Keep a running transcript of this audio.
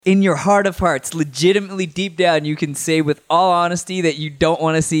in your heart of hearts, legitimately deep down, you can say with all honesty that you don't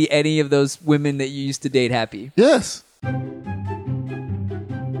want to see any of those women that you used to date happy? Yes.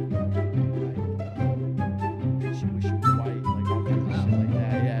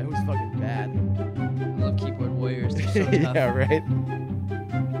 Yeah, it was fucking bad. I love keyboard warriors. They're so tough. Yeah, right.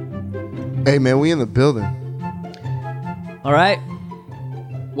 Hey, man, we in the building. All right.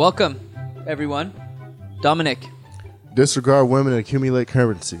 Welcome, everyone. Dominic. Disregard women and accumulate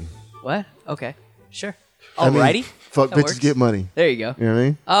currency. What? Okay. Sure. I mean, Alrighty. fuck That bitches, works. get money. There you go. You know what I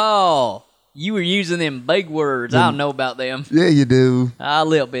mean? Oh, you were using them big words. I don't know about them. Yeah, you do. A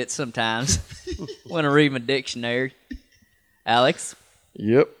little bit sometimes. Want to read my dictionary. Alex,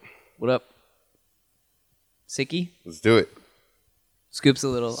 Yep. what up? Sicky? Let's do it. Scoop's a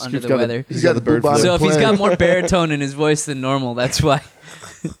little under Scoop's the got weather. He's got the bird boob flu. So if he's plan. got more baritone in his voice than normal, that's why.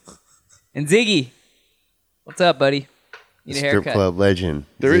 And Ziggy, what's up, buddy? Need a Strip haircut? club legend,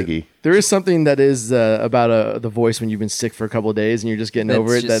 Ziggy. There is something that is about the voice when you've been sick for a couple of days and you're just getting That's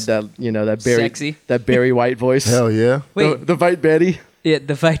over it. just That Barry, sexy. that Barry White voice. Hell yeah. Wait, the White Betty. yeah,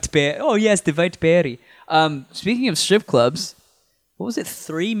 the White Bear. Oh yes, the White Berry. Speaking of strip clubs, what was it?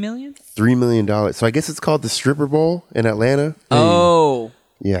 3 million? $3 million. So I guess it's called the Stripper Bowl in Atlanta. Oh,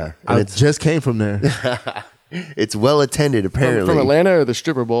 Yeah. I And it's just came from there. it's well attended apparently. From Atlanta or the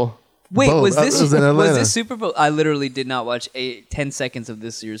Stripper Bowl? wait, Both. was this That was in was Atlanta. this Super Bowl? I literally did not watch 10 seconds of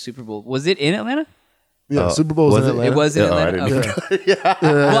this year's Super Bowl. Was it in Atlanta? Yeah, Super Bowl's was in it? Atlanta. It was in Yeah, I Atlanta. didn't Okay.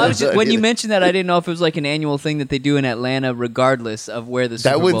 Well, I was just, when you mentioned that, I didn't know if it was like an annual thing that they do in Atlanta, regardless of where the Super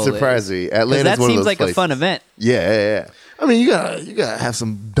That Bowl wouldn't is. surprise me. 'Cause Atlanta's that one of seems those like places. a fun event. Yeah. I mean, you gotta have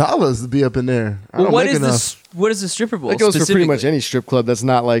some dollars to be up in there. I Well, don't what make is enough. this? What is the Stripper Bowl? That goes for pretty much specifically? any strip club. That's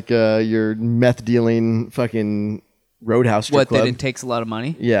not like your meth dealing fucking roadhouse strip What? club. That it takes a lot of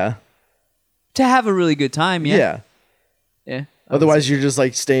money Yeah. to have a really good time. Yeah. Yeah. Otherwise, you're just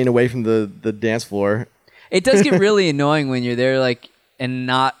like staying away from the dance floor. It does get really annoying when you're there, like, and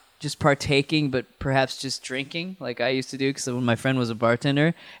not just partaking, but perhaps just drinking, like I used to do, because when my friend was a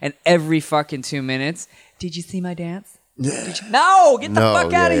bartender, and every fucking 2 minutes, did you see my dance? Yeah. No, get the No,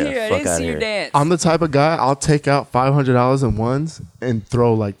 fuck out of yeah, here! I fuck didn't outta see your here. dance. I'm the type of guy, I'll take out $500 in ones and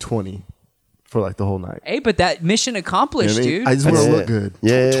throw like 20 for like the whole night. Hey, but that mission You know accomplished, what I mean? dude. I just want to That's look it. good.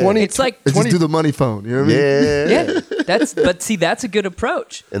 Yeah. 20 It's like I just do the money phone. You know what I mean? Yeah. yeah, but see, that's a good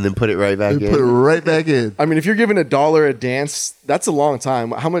approach. And then put it right back They in. put it right back in. I mean, if you're giving $1 a dance, that's a long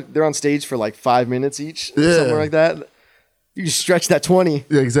time. How much? They're on stage for like 5 minutes each, Yeah. something like that. You just stretch that 20.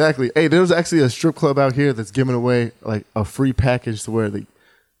 Yeah, exactly. Hey, there's actually a strip club out here that's giving away like a free package to where they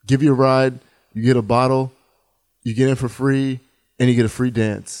give you a ride, you get a bottle, you get in for free, and you get a free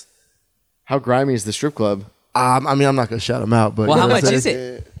dance. How grimy is the strip club? I mean, I'm not gonna shout them out, but Well, you how know what much I'm is saying?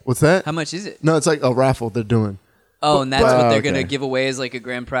 it? What's that? How much is it? No, it's like a raffle they're doing. Oh, and that's but- what they're okay. gonna give away as like a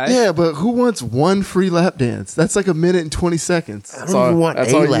grand prize. Yeah, but who wants one free lap dance? That's like a minute and 20 seconds. I don't even want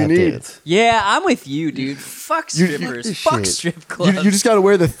that's a all you lap need. dance. Yeah, I'm with you, dude. Fuck You- strippers. this Fuck shit. strip clubs. You just got to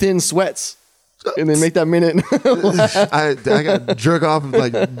wear the thin sweats and then make that minute. I got to jerk off and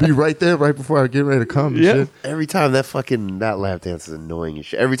like be right there right before I get ready to come. And Yeah. shit. Every time that lap dance is annoying as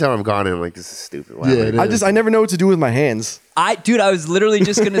shit. Every time I'm gone in, I'm like, this is stupid. Why Yeah, am it is. I never know what to do with my hands. Dude, I was literally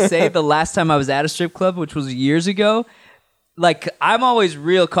just gonna say the last time I was at a strip club, which was years ago. Like, I'm always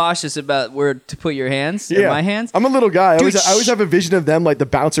real cautious about where to put your hands. in my hands. I'm a little guy. Dude, I always have a vision of them like the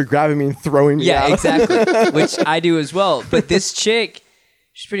bouncer grabbing me and throwing me Yeah, out. exactly. Which I do as well. But this chick,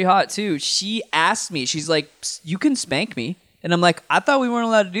 she's pretty hot too. She asked me, she's like, "You can spank me," and I'm like, "I thought we weren't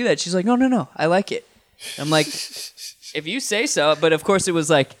allowed to do that." She's like, "No, I like it." I'm like, "If you say so," but of course it was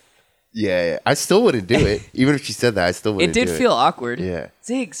like, Yeah. I still wouldn't do it. Even if she said that, I still it wouldn't did do feel awkward. Yeah.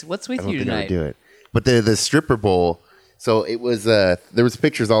 Ziggs, what's with I don't you think I would tonight? do it. But the stripper bowl, so it was there was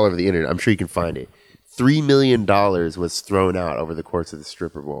pictures all over the internet. I'm sure you can find it. $3 million was thrown out over the course of the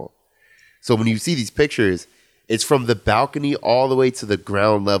stripper bowl. So when you see these pictures, it's from the balcony all the way to the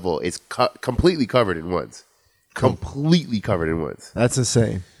ground level. It's completely covered in ones. Completely covered in ones. That's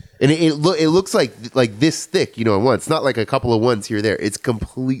insane. And it looks like this thick, in one. It's not like a couple of ones here or there. It's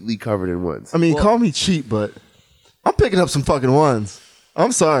completely covered in ones. I mean, call me cheap, but I'm picking up some fucking ones.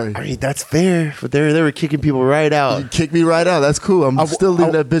 I'm sorry. I mean, that's fair, but they were kicking people right out. You kick me right out. That's cool. I'm still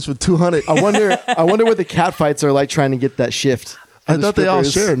leaving that bitch with 200. I wonder what the cat fights are like trying to get that shift. I thought they all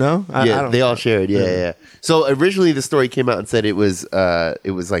strippers. share, no? I Yeah, don't- they all shared. Yeah. So originally the story came out and said it was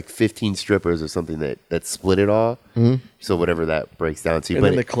like 15 strippers or something that split it all. Mm-hmm. So whatever that breaks down to. And but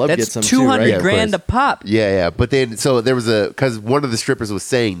then the club That's gets them 200 too, Yeah, right? of grand a course. pop. yeah. But then because one of the strippers was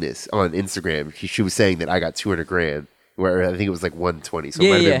saying this on Instagram. She was saying that I got 200 grand where I think it was like 120. So Yeah,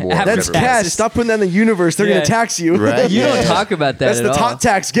 it might have yeah. been more. After That's I've never- cash. Stop putting that in the universe. They're Yeah. gonna tax you. Right? You Yeah. don't talk about that That's at the all. top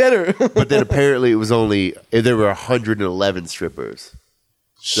tax getter. But then apparently it was only there were 111 strippers.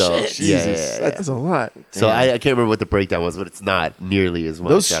 So Shit. yeah, Jesus. That's a lot. So I can't remember what the breakdown was, but it's not nearly as much.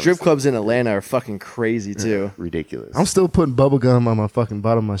 Those That strip was clubs in Atlanta are fucking crazy too. ridiculous. I'm still putting bubble gum on my fucking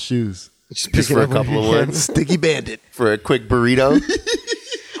bottom of my shoes. just picking for a up couple of ones. Sticky Bandit. For a quick burrito.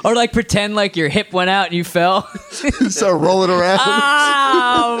 Or like pretend like your hip went out and you fell. Start rolling around.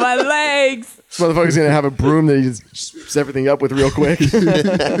 Ow, my legs. This motherfucker's gonna have a broom that he just sweeps everything up with real quick.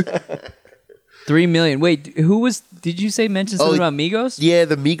 3 million. Wait, who was? Did you say mention something Oh, about Migos? Yeah,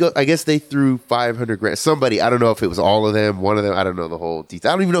 the Migos. I guess they threw 500 grand. Somebody. I don't know if it was all of them, one of them. I don't know the whole detail.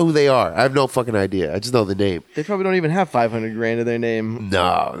 I don't even know who they are. I have no fucking idea. I just know the name. They probably don't even have 500 grand to their name. No,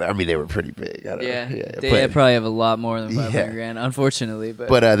 I mean they were pretty big. I don't Yeah, know. they probably have a lot more than 500 Yeah. grand, unfortunately. But,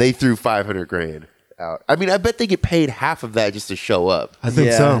 But they threw 500 grand out. I mean, I bet they get paid half of that just to show up. I think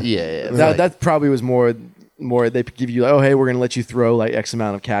Yeah. so. Yeah, That probably was more. They give you like, oh hey, we're gonna let you throw like X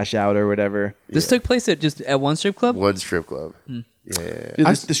amount of cash out or whatever. this took place at one strip club. one strip club. Hmm. Yeah. Dude,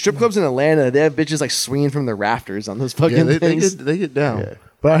 the strip clubs in Atlanta, they have bitches like swinging from the rafters on those fucking Yeah, they things. get down. Yeah.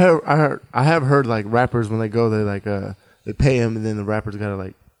 But I have heard like rappers when they go, they like they pay him, and then the rappers gotta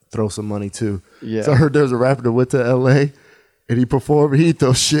like throw some money too. Yeah. So I heard there was a rapper that went to L.A. and he performed. He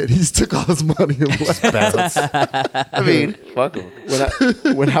throw shit. He just took all his money and left. I mean, fuck them.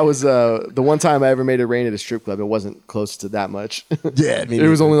 when I was the one time I ever made it rain at a strip club, it wasn't close to that much. Yeah, it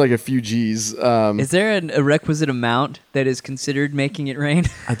was only like a few G's. Is there a requisite amount that is considered making it rain?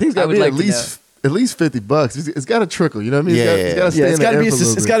 I think it's got to would be like at to least $50. It's got to trickle. You know what I mean? Yeah, it's got to stay Yeah, in it's the got to air be for a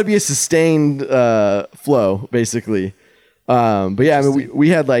little it's bit. got to be a sustained flow, basically. But yeah, I mean, we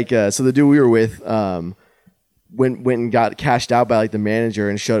had like so the dude we were with went and got cashed out by like the manager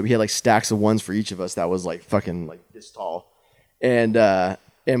and showed up. He had like stacks of ones for each of us that was like fucking like this tall, and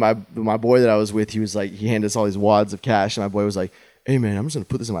my boy that I was with, he was like he handed us all these wads of cash, and my boy was like, hey man, I'm just gonna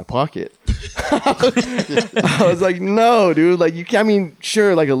put this in my pocket. I was like, no, dude. Like you can't. I mean,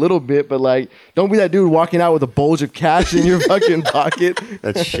 sure, like a little bit, but like, don't be that dude walking out with a bulge of cash in your fucking pocket.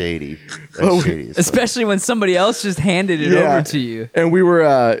 That's shady. Oh, That's shady. as fuck. Especially when somebody else just handed it over to you. And we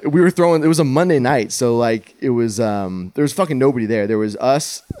were throwing. It was a Monday night, so like it was. There was fucking nobody there. There was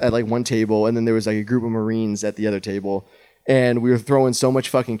us at like one table, and then there was like a group of Marines at the other table, and we were throwing so much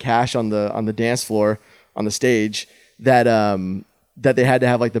fucking cash on the dance floor on the stage that that they had to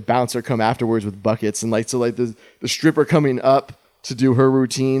have like the bouncer come afterwards with buckets, and like so like the stripper coming up to do her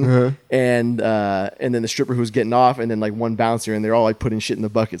routine, and then the stripper who's getting off, and then like one bouncer, and they're all like putting shit in the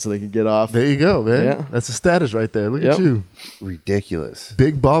bucket so they could get off. There you go, man. Yeah. That's a status right there. Look Yep. at you, Ridiculous.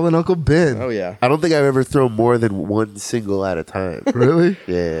 big ballin' Uncle Ben. Oh yeah. I don't think I've ever thrown more than one single at a time. Really?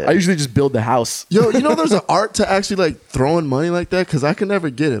 Yeah. I usually just build the house. Yo, you know there's an art to actually like throwing money like that because I can never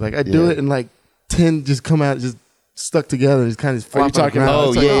get it. Like I do Yeah. it and like 10 just come out just stuck together and just kind of Are flop. you talking on the about? ground. Oh,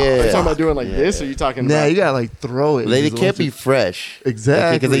 It's like, yeah, Are you yeah. talking about doing like this? Or are you talking Nah, about? you gotta like throw it. They Just can't launch be it. fresh.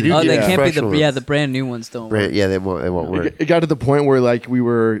 Exactly. Because they do Oh, give they you can't be fresh the brand new ones don't work. Yeah, they won't work. It got to the point where like we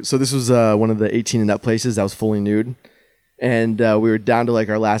were. So this was one of the 18 and up places that was fully nude, and we were down to like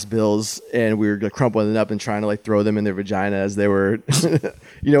our last bills, and we were like, crumpling it up and trying to like throw them in their vagina as they were,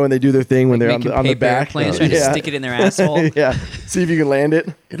 you know, when they do their thing when they're Making on the paper back. airplanes, trying to stick it in their asshole. Yeah, see if you can land it.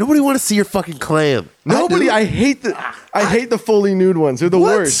 And nobody want to see your fucking clam. Nobody. I hate the fully nude ones. They're the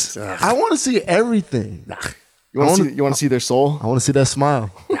What? worst. I want to see everything. You want I to see their soul? I want to see that smile.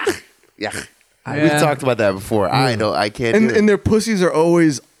 Yeah. Yeah. We've talked about that before. I know. I can't do it. And their pussies are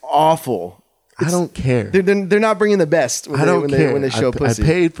always awful. I don't care. They're not bringing the best when I don't care. when they show I pussy.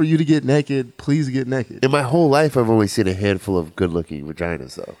 paid for you to get naked. Please get naked. In my whole life, I've only seen a handful of good-looking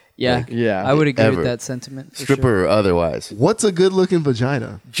vaginas, though. Yeah, yeah. I would agree Ever. with that sentiment. for Stripper sure. or otherwise. What's a good looking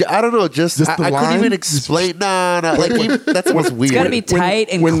vagina? I don't know. Just Just I the couldn't line? even explain. Nah. Like that's what's weird. It's got to be tight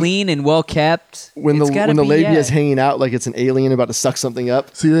and when- clean and well kept. when It's the gotta when the be, labia yeah. is hanging out like it's an alien about to suck something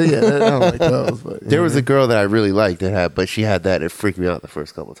up. See, yeah, I don't like those. But, There was a girl that I really liked that had, but she had that. It freaked me out the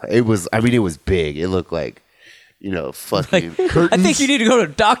first couple of times. It was. I mean, it was big. It looked like, fucking. I think you need to go to a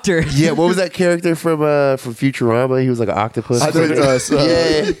doctor. Yeah, what was that character from Futurama? He was like an octopus. I think it's,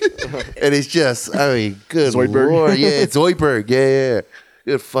 yeah, and it's just, I mean, good Zoidberg. lord, yeah, Zoidberg, yeah,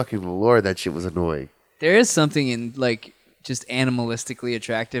 good fucking lord, that shit was annoying. There is something in like just animalistically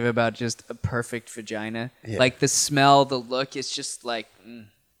attractive about just a perfect vagina. Yeah. Like the smell, the look. It's just like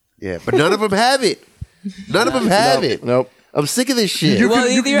Yeah, but none of them have it. None of them have it. Nope. I'm sick of this shit. well,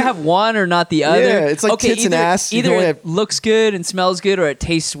 either you have one or not the other. Yeah, it's like tits and ass. You Either can only it have- looks good and smells good, or it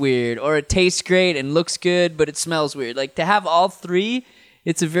tastes weird, or it tastes great and looks good, but it smells weird. Like to have all three,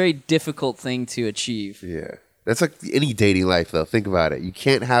 it's a very difficult thing to achieve. Yeah, That's like any dating life, though. Think about it. You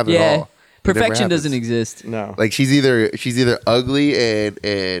can't have it all. Yeah. It never Perfection doesn't happens. exist. No. Like she's either ugly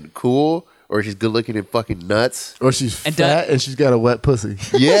and cool, or she's good looking and fucking nuts. Or she's And fat and she's got a wet pussy.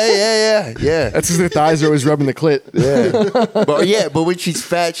 Yeah. That's because their thighs are always rubbing the clit. But when she's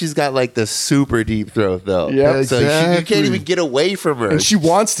fat, she's got like the super deep throat though. Yeah, So you exactly. can't even get away from her. And she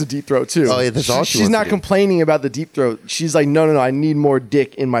wants to deep throat too. Oh, yeah, that's all she She's wants not to do. complaining about the deep throat. She's like, no, I need more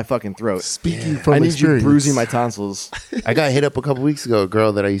dick in my fucking throat. Speaking from I need experience. you bruising my tonsils. I got hit up a couple weeks ago. A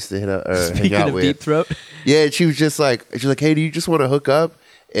girl that I used to hit up, hang Speaking out of with. deep throat. Yeah, and she was like, hey, do you just want to hook up?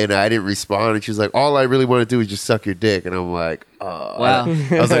 And I didn't respond. And she was like, all I really want to do is just suck your dick. And I'm like, oh. Wow.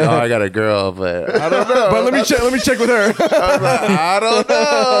 I was like, oh, I got a girl, but I don't know. But let me check with her. I was like, I don't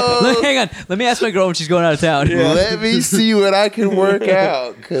know. Hang on. Let me ask my girl when she's going out of town. Let me see what I can work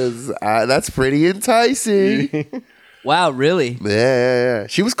out because that's pretty enticing. Wow, really? Yeah.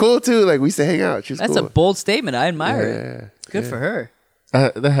 She was cool too. Like we used to hang out. She was That's cool. a bold statement. I admire it. Good for her.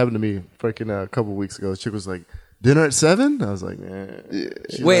 That happened to me freaking a couple weeks ago. The chick was like, dinner at 7? I was like,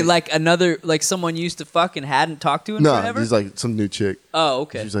 She's Wait, like another, like someone you used to fuck and hadn't talked to in no, forever? she's like some new chick. Oh,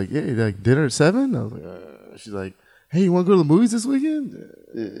 okay. She's like, yeah, like dinner at 7? I was like, she's like, hey, you want to go to the movies this weekend?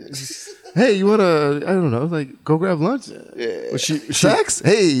 Hey, you want to, I don't know, like go grab lunch? Was she Sex?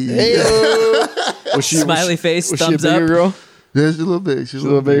 Hey. was she Smiley face, Was she a thumbs bigger up. girl? Yeah, she's a little big. She's A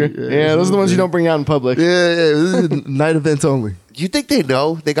little bigger. Yeah, those are the ones you don't bring out in public. Yeah, this is night events only. Do you think they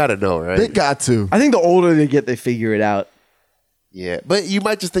know? They got to know, right? They got to. I think the older they get, they figure it out. Yeah, but you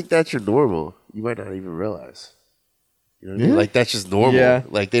might just think that's your normal. You might not even realize. You know what I mean? Yeah. Like that's just normal. Yeah.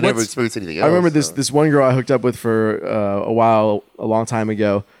 Like they never What's- experienced anything else. I remember so. this one girl I hooked up with for a long time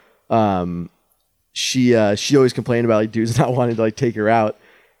ago. She always complained about like dudes not wanting to like take her out,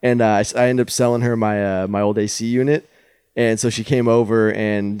 and I ended up selling her my my old AC unit, and so she came over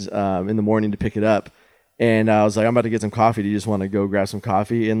and in the morning to pick it up, and I was like, I'm about to get some coffee. Do you just want to go grab some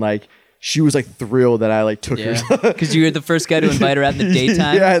coffee? And like she was like thrilled that I like took Yeah. her. Because you were the first guy to invite her out in the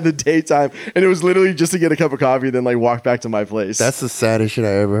daytime. Yeah, in the daytime, and it was literally just to get a cup of coffee, then like walk back to my place. That's the saddest shit I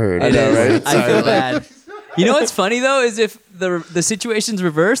ever heard. I It know, is. right? I feel bad. You know what's funny though is if the situation's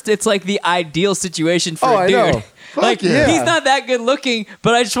reversed, it's like the ideal situation for Oh, a I dude. know. Like yeah. he's not that good looking,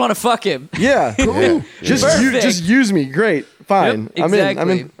 but I just want to fuck him. yeah, cool. Perfect. Just use me. Great, fine. Yep, I'm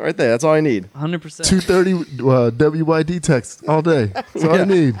exactly. in right there. That's all I need. 100%. 2:30 WYD text all day. That's all I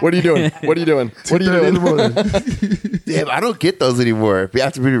need. What are you doing? What are you doing? What are you 2:30 in the doing? morning. Damn, I don't get those anymore. If you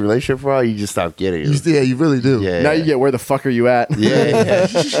have to be in a relationship for a while, you just stop getting them. Yeah, you really do. Yeah. Now you get where the fuck are you at? Yeah.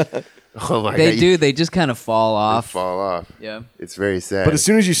 Oh my They god. do. They just kind of fall You off. fall off. Yeah. It's very sad. But as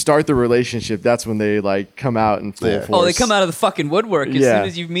soon as you start the relationship, that's when they like come out in full Yeah. force. Oh, they come out of the fucking woodwork as Yeah. soon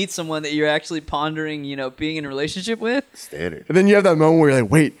as you meet someone that you're actually pondering, being in a relationship with. Standard. And then you have that moment where you're like,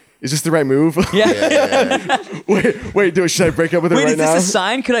 wait, is this the right move? Yeah. wait, should I break up with her Wait, right is this now? a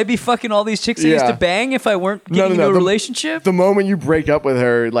sign? Could I be fucking all these chicks I used Yeah. to bang if I weren't getting into a relationship? The moment you break up with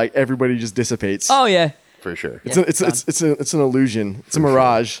her, like everybody just dissipates. Oh yeah. For sure. It's an illusion. It's a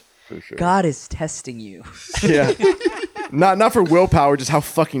mirage. For sure. God is testing you. Yeah. Not for willpower, just how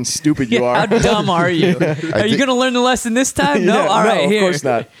fucking stupid you Yeah, how are. dumb are you? Are you did- gonna learn the lesson this time? No. Yeah, All right, of here. course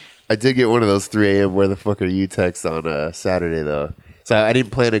not. I did get one of those 3 a.m. where the fuck are you texts on Saturday though. So I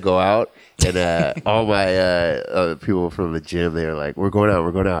didn't plan to go out, and all my people from the gym, they were like, "We're going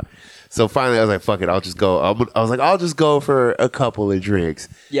out." So finally, I was like, "Fuck it, I'll just go." I was like, "I'll just go for a couple of drinks."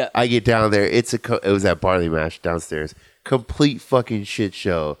 Yeah. I get down there. It was at Barley Mash downstairs. Complete fucking shit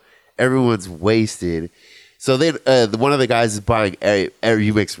show. Everyone's wasted. So then one of the guys is buying.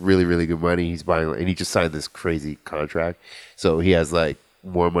 He makes really really good money. He's buying, and he just signed this crazy contract. So he has like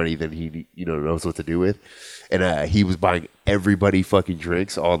more money than he knows what to do with. And he was buying everybody fucking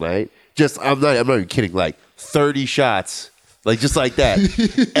drinks all night. I'm not even kidding. Like 30 shots, like just like that.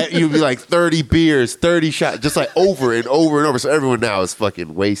 And you'd be like 30 beers, 30 shots, just like over and over and over. So everyone now is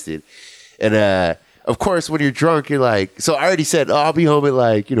fucking wasted. And of course, when you're drunk, you're like. So I already said, I'll be home at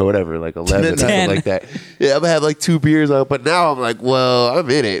like whatever, like 11 or something 10. like that. Yeah, I'm gonna have like 2 beers. But now I'm like, well, I'm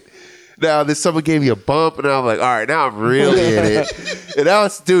in it. Now someone gave me a bump, and I'm like, all right, now I'm really in it. And now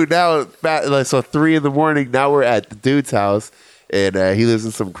so 3 a.m. Now we're at the dude's house, and he lives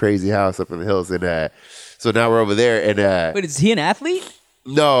in some crazy house up in the hills, and so now we're over there, and Wait, is he an athlete?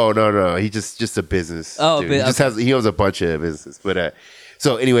 no, he just a business. Oh, dude. He owns a bunch of business, but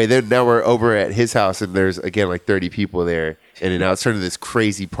so anyway, then now we're over at his house, and there's again like 30 people there, and now it's turned into this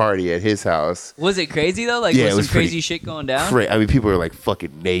crazy party at his house. Was it crazy though? Like, Yeah, was it was some crazy pretty shit going down? I mean, people are like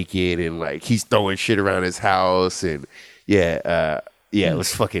fucking naked, and like he's throwing shit around his house, and yeah. Yeah, it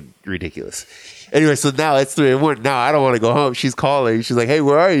was fucking ridiculous. Anyway, so now it's 3 a.m. Now I don't want to go home. She's calling. She's like, "Hey,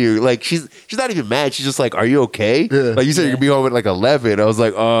 where are you?" Like she's not even mad. She's just like, "Are you okay?" Yeah. Like you said, you're gonna be home at like 11. I was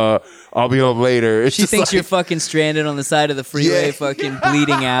like, I'll be home later. It's She just thinks like, you're fucking stranded on the side of the freeway, Yeah. fucking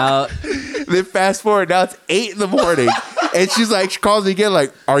bleeding out. Then fast forward, now it's 8 in the morning, and she's like, she calls me again,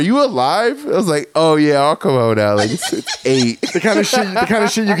 like, "Are you alive?" I was like, "Oh yeah, I'll come home now." Like it's 8. The kind of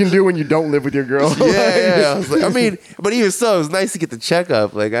shit you can do when you don't live with your girl. Yeah. I was like, I mean, but even so, it was nice to get the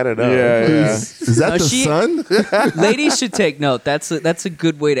checkup. Like I don't know. Yeah. Is that No, the she- sun? Ladies should take note. That's a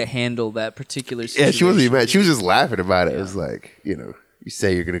good way to handle that particular Yeah, situation. she wasn't even mad. She was just laughing about it. It was like, you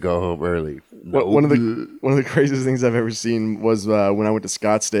say you're gonna go home early. No. One of the craziest things I've ever seen was when I went to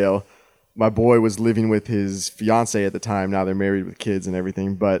Scottsdale. My boy was living with his fiance at the time. Now they're married with kids and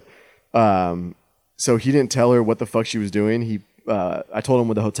everything. But so he didn't tell her what the fuck she was doing. I told him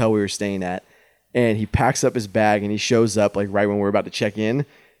what the hotel we were staying at, and he packs up his bag and he shows up like right when we're about to check in.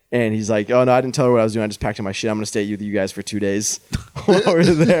 And he's like, "Oh no, I didn't tell her what I was doing. I just packed up my shit. I'm gonna stay with you guys for 2 days while we're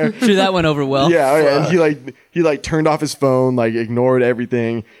there." Sure, that went over well. Yeah, oh, yeah. And he turned off his phone, like ignored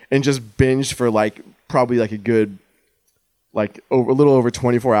everything, and just binged for like probably like a good a little over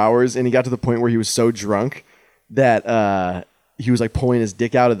 24 hours. And he got to the point where he was so drunk that he was like pulling his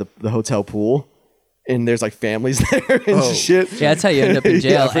dick out of the hotel pool, and there's like families there and shit. Yeah, that's how you end up in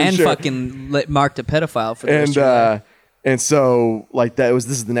jail Yeah, for and sure. fucking marked a pedophile for the rest of your life. And so like this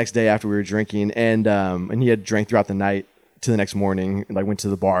is the next day after we were drinking, and he had drank throughout the night to the next morning, and like went to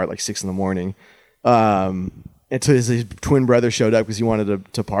the bar at like 6 a.m. And so his twin brother showed up because he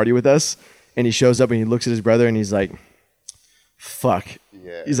wanted to party with us, and he shows up and he looks at his brother and he's like, "Fuck."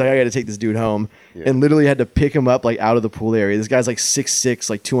 Yeah. He's like, "I got to take this dude home," and literally had to pick him up like out of the pool area. This guy's like 6'6",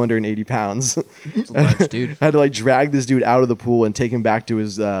 like 280 pounds. large dude. Had to like drag this dude out of the pool and take him back to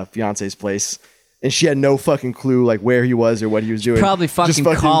his fiance's place. And she had no fucking clue like where he was or what he was doing. Probably Just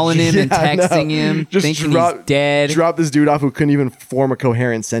fucking calling him and I know. texting him, thinking he's dead. Drop this dude off who couldn't even form a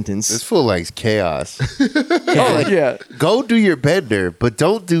coherent sentence. This fool likes chaos. Yeah. Go do your bender, but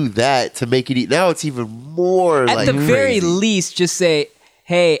don't do that to make it. Now it's even more. At like the very crazy. least, just say,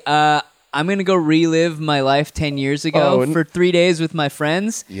 "Hey, I'm gonna go relive my life 10 years ago Oh, and- for 3 days with my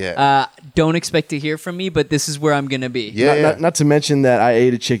friends. Yeah. Don't expect to hear from me, but this is where I'm gonna be." Yeah. Not to mention that I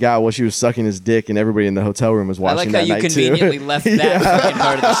ate a chick out while she was sucking his dick, and everybody in the hotel room was I watching like how that you night conveniently too. left that fucking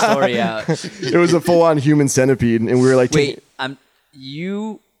part of the story out. It was a full-on human centipede, and we were like, Wait,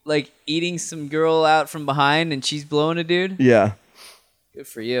 you like eating some girl out from behind and she's blowing a dude? yeah, Good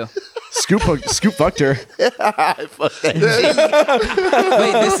for you. Scoop fucked her. Wait,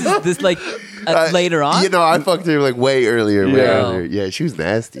 this like later on? I fucked her like way earlier. Way Yeah. earlier. Yeah, she was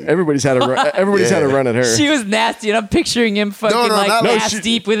nasty. Everybody's had a run. Everybody's had a run at her. She was nasty, and I'm picturing him fucking no, like not- ass she-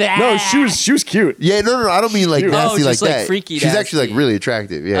 deep with it. No, she was cute. Yeah, no, I don't mean like Cute. nasty Oh, like just, like, that. freaky She's actually nasty. like really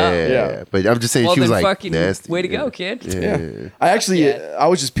attractive. Yeah, Oh. yeah, Yeah. yeah. But I'm just saying Well, she was then like fucking nasty. way to yeah. go, kid. Yeah. I actually, Yeah. I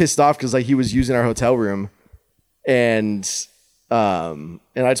was just pissed off because like he was using our hotel room, and I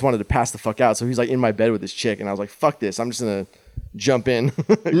just wanted to pass the fuck out. So he's like in my bed with this chick, and I was like, "Fuck this! I'm just gonna jump in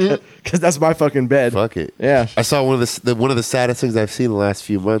because that's my fucking bed." Fuck it. Yeah. I saw one of the saddest things I've seen in the last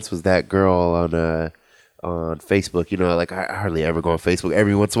few months was that girl on Facebook. Like I hardly ever go on Facebook.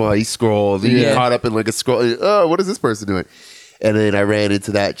 Every once in a while, you scroll, then you get Yeah. caught up in like a scroll. Oh, what is this person doing? And then I ran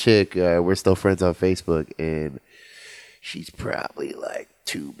into that chick. We're still friends on Facebook, and she's probably like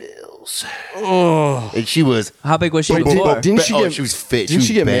 2 mils. Oh, and she was. How big was she Wait, before? didn't she get? she was fit. Didn't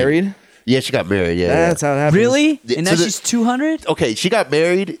she get bang. married? Yeah, she got married. Yeah, yeah. That's how it happens. Really? Yeah, And so now the- she's 200? Okay, she got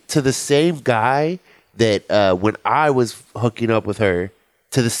married to the same guy that when I was hooking up with her,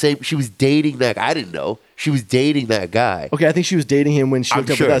 she was dating that guy. I didn't know. She was dating that guy. Okay, I think she was dating him when she I'm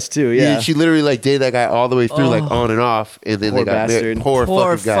hooked up sure. with us too. Yeah. She literally like dated that guy all the way through, like on and off, and then Poor they got married. bastard. Poor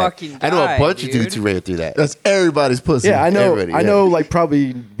Poor fucking guy. fucking I know a guy, bunch of dude. dudes who ran through that. That's everybody's pussy. Yeah, I know. Everybody, I yeah. know. Like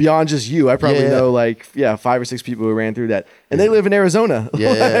probably beyond just you, I probably Yeah. know like 5 or 6 people who ran through that, and they live in Arizona. Yeah,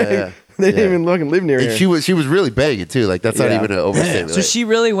 Like, yeah, yeah. They didn't Yeah. even look and live near And here. she was really banging too. Like that's not Yeah. even an overstatement. So Like, she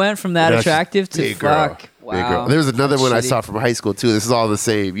really went from that no, she's attractive to big girl. fuck. Big girl. Wow. There was another one I Shitty. saw from high school too. This is all the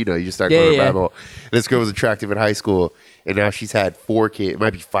same. You just start Yeah, going to yeah. rabbit hole. This girl was attractive in high school, and now she's had 4 kids. It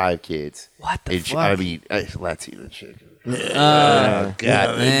might be 5 kids. What the and fuck? I mean, Latina chick. God,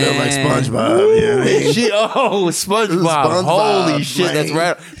 they built like man. SpongeBob. You know what I mean? SpongeBob. SpongeBob, Holy shit, man. that's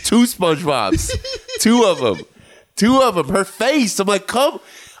right. 2 SpongeBobs. 2 of them. 2 of them. Her face. I'm like, come.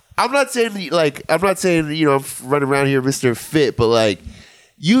 I'm not saying I'm running around here, Mr. Fit, but like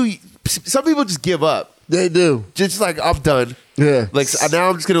some people just give up. They do. Just like I'm done. Yeah. Like now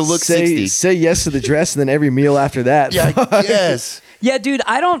I'm just gonna look say 60. say yes to the dress, and then every meal after that. Yeah, yes. Yeah, dude,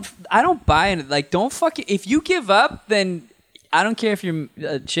 I don't buy it. Like, don't fucking. If you give up, then I don't care if you're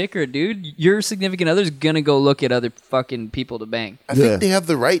a chick or a dude, your significant other's gonna go look at other fucking people to bang. I think they have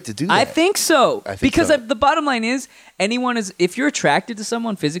the right to do that. I think so. I think because so. the bottom line is, if you're attracted to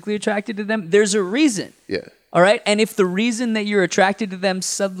someone, physically attracted to them, there's a reason. Yeah. All right? And if the reason that you're attracted to them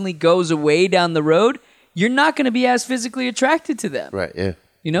suddenly goes away down the road, you're not going to be as physically attracted to them. Right. Yeah.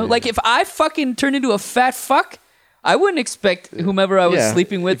 You know? Like if I fucking turned into a fat fuck, I wouldn't expect whomever I was Yeah.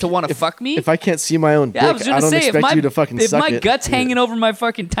 sleeping with to want to fuck me. If I can't see my own dick, Yeah, I was gonna don't say, expect you to fucking if suck my it. gut's hanging over my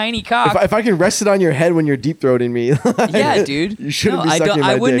fucking tiny cock, If I can rest it on your head when you're deep throating me, yeah, dude. you shouldn't be I sucking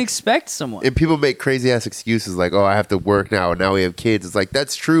my I wouldn't dick. expect someone. And people make crazy ass excuses like, "Oh, I have to work now, and now we have kids." It's like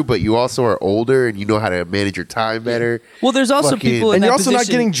that's true, but you also are older and you know how to manage your time better. Well, there's also Fucking- people in and that you're also not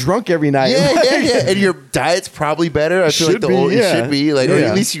position- getting drunk every night. Yeah. And your diet's probably better. I feel like Should be, it yeah. should be like, or Yeah.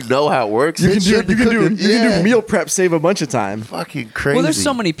 at least you know how it works. You It can should be do cooking. do meal prep, save a bunch of time. Fucking crazy. Well, there's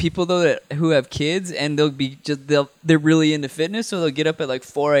so many people though who have kids and they're really into fitness, so they'll get up at like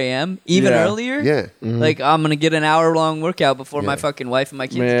 4 a.m. even Yeah. earlier. Yeah. Like I'm gonna get an hour-long workout before my Yeah. fucking wife and my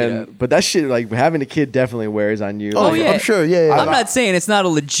kids get Man, up. but that shit, like having a kid, definitely wears on you. Oh, Like, yeah. I'm sure. Yeah. I'm not saying it's not a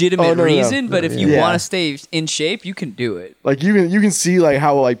legitimate Oh, no. reason, but if you Yeah. want to stay in shape, you can do it. Like you can see like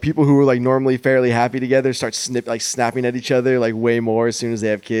how like people who are like normally fairly happy together start snapping at each other like way more as soon as they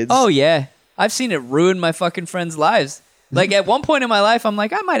have kids. Oh yeah, I've seen it ruin my fucking friends' lives. Like at one point in my life, I'm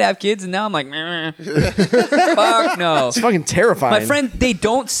like, I might have kids, and now I'm like, "Meh." Fuck no. it's fucking terrifying. My friend, they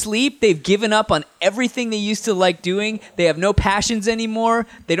don't sleep. They've given up on everything they used to like doing. They have no passions anymore.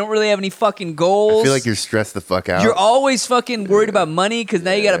 They don't really have any fucking goals. I feel like you're stressed the fuck out. You're always fucking worried about money because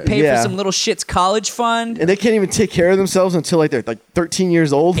now you got to pay Yeah. for some little shit's college fund. and they can't even take care of themselves until like they're like 13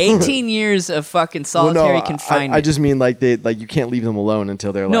 years old. 18 years of fucking Well, no, solitary confinement. I just mean like you can't leave them alone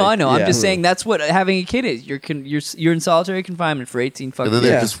until they're no, like. I know. I'm yeah. just saying that's what having a kid is. You're in solitary confinement for 18 fucking and then years.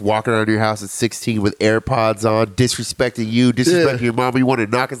 they're Yeah. just walking around your house at 16 with AirPods on, disrespecting you, disrespecting your mom. You want to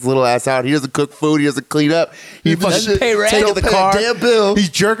knock his little ass out. He doesn't cook food. He doesn't clean up. He doesn't pay rent. taking Don't the pay a car. damn bill. He's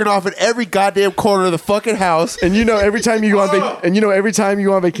jerking off in every goddamn corner of the fucking house. And you know every time you go on every time you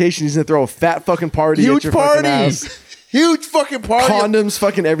go on vacation, he's gonna throw a fat fucking party at Huge your party. fucking house. Huge fucking party. Condoms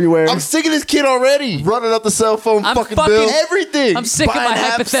fucking everywhere. I'm sick of this kid already. Running up the cell phone I'm fucking fucking- bill. Everything. I'm sick of Buying my apps.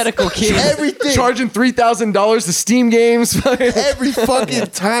 hypothetical kid. Everything. Charging $3,000 to Steam games. Every fucking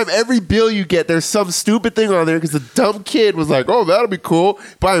time, every bill you get, there's some stupid thing on there because the dumb kid was like, "Oh, that'll be cool."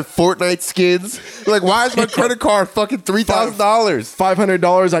 Buying Fortnite skins. Like, why is my credit card fucking $3,000?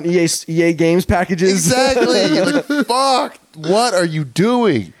 $500 on EA games packages. Exactly. Like, fuck. What are you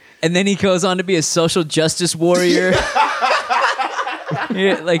doing? And then he goes on to be a social justice warrior.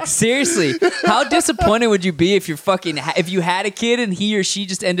 Yeah, like seriously, how disappointed would you be if if you had a kid and he or she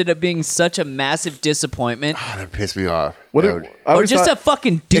just ended up being such a massive disappointment, Oh, that pissed me off. What That if- would- I or always just thought- a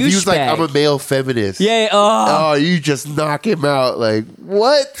fucking if he was like, douchebag? I'm a male feminist. Yeah. Oh, Oh, you just knock him out. Like,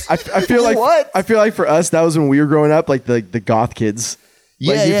 what? I feel like What? I feel like for us that was when we were growing up, like the goth kids.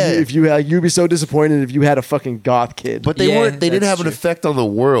 Yeah, Like, yeah. If you had, you'd be so disappointed if you had a fucking goth kid. But they Yeah, weren't. They didn't that's have an true. effect on the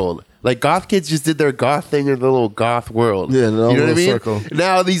world. Like goth kids just did their goth thing in the little goth world. Yeah, in their own you know what I mean. little circle.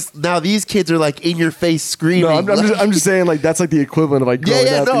 Now these kids are like in your face screaming. no, I'm just saying like that's like the equivalent of like growing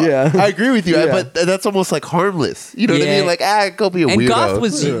yeah, up. no, Yeah, I agree with you. Yeah. But that's almost like harmless. You know what I Yeah. mean? Like, go be a and weirdo. goth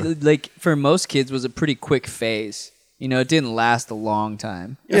was like for most kids was a pretty quick phase. You know, it didn't last a long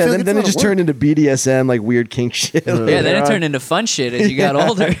time. yeah. feel Then, like it's then a it lot just of work. turned into BDSM, like weird kink shit. Yeah, then it turned into fun shit as you got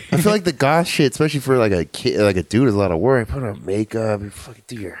older. I feel like the goth shit, especially for like a kid, like a dude, is a lot of work. Put on makeup, you fucking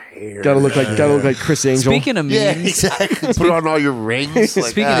do your hair. Gotta look like Chris Angel. Speaking of memes, yeah, exactly. Put on all your rings. Like,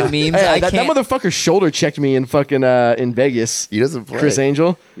 speaking of memes, Hey, I that can't. motherfucker shoulder checked me in fucking in Vegas. he doesn't play. Chris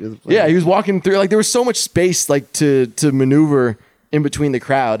Angel. doesn't play. Yeah, he was walking through. Like there was so much space, like to maneuver in between the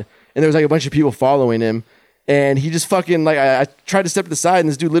crowd, and there was like a bunch of people following him. And he just fucking like I tried to step to the side, and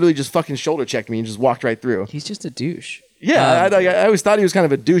this dude literally just fucking shoulder checked me and just walked right through. He's just a douche. Yeah, I always thought he was kind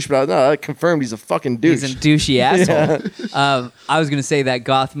of a douche, but I confirmed he's a fucking douche. He's a douchey asshole. I was gonna say that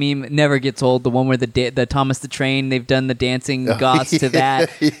goth meme never gets old. The one where the Thomas the Train, they've done the dancing goths to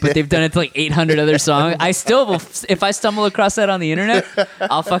that, but they've done it to like 800 other songs. I still will, if I stumble across that on the internet,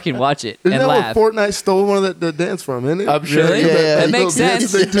 I'll fucking watch it Isn't and that laugh. what Fortnite stole one of the dance from, isn't it? I'm sure. Really? Yeah, That makes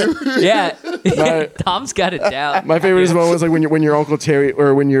sense. They do. Yeah, My- Tom's got it down. My favorite is the one was like when your uncle Terry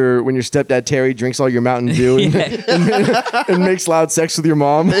or when your stepdad Terry drinks all your Mountain Dew and makes loud sex with your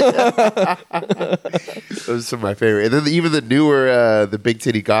mom. Those are some of my favorite. And then even the newer, the big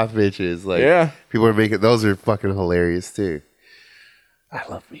titty goth bitches, like Yeah. people are making those are fucking hilarious too. I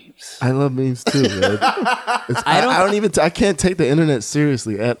love memes. I love memes too, man. I can't take the internet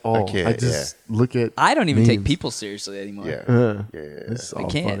seriously at all. can't, I just look at. I don't even take memes. people seriously anymore. Yeah. It's all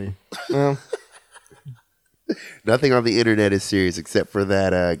can't. funny. Well, Nothing on the internet is serious except for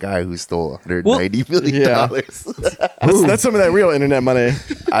that guy who stole $190 million. Yeah. That's some of that real internet money.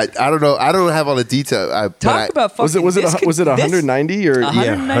 I don't know. I don't have all the detail. Talk about fucking. Was it 190 or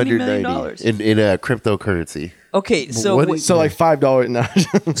 $190 million in cryptocurrency. Okay, so What so like $5?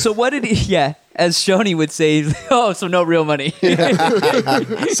 No. so what did he? Yeah, as Shoney would say, oh, so no real money.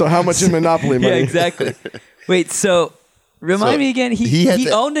 So how much in Monopoly money? Yeah, exactly. Wait, so remind So me again. he He had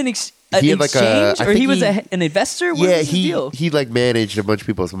the- owned an he had like a- exchange, I or he think was he- an investor. What Yeah, was his deal? he like managed a bunch of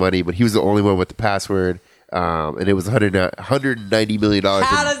people's money, but he was the only one with the password. And it was $190 million.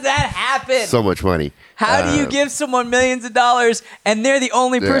 How does that happen? So much money. How do you give someone millions of dollars and they're the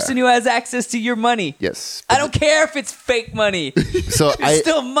only Yeah. person who has access to your money? Yes. I don't care if it's fake money. So It's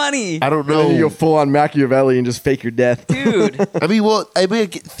still money, I don't And then you go know. full on Machiavelli and just fake your death. dude. I mean,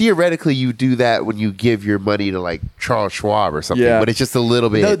 theoretically, you do that when you give your money to like Charles Schwab or something, Yeah. but it's just a little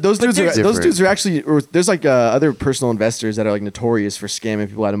bit. Those dudes different. are actually. Or there's like other personal investors that are like notorious for scamming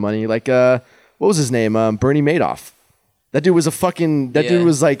people out of money. Like what was his name? Bernie Madoff. That dude was a fucking. That Yeah. dude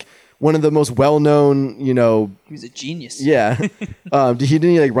was like one of the most well-known. You know. He was a genius. Yeah. Didn't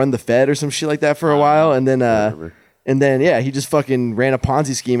he like run the Fed or some shit like that for a while, and then yeah, he just fucking ran a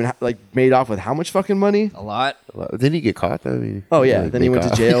Ponzi scheme and like made off with how much fucking money? A lot. Didn't he get caught though? I mean, Oh yeah. like, Then he they went to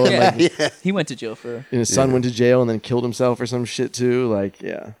caught- jail. And, Yeah. like, He went to jail for. and his son went to jail and then killed himself or some shit too. Like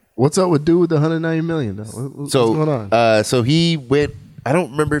yeah. What's up with dude with the $190 million? Though? What's going on? So he went. I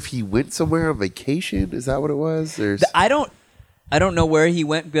don't remember if he went somewhere on vacation. Is that what it was? Or I don't know where he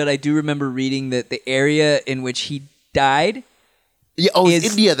went, but I do remember reading that the area in which he died yeah, oh, is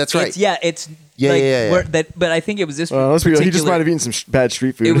it's India. That's right. It's Yeah, like yeah. Where that. But I think it was this. Let's be real. He just particular- might have eaten some bad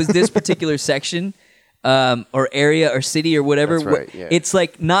street food. It was this particular section, or area, or city, or whatever. That's right, yeah. It's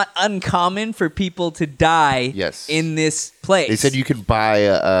like not uncommon for people to die. Yes. In this place, They said you can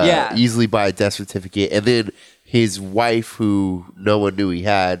buy easily buy a death certificate, and then his wife, who no one knew he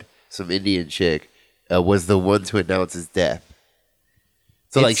had, some Indian chick, was the one to announce his death.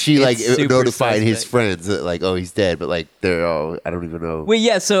 So like It's- she like it's super notified his suspect. friends that like, oh, he's dead, but like they're all I don't even know. Well,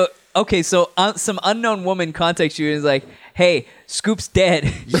 yeah. So okay, so some unknown woman contacts you and is like, "Hey, Scoop's dead."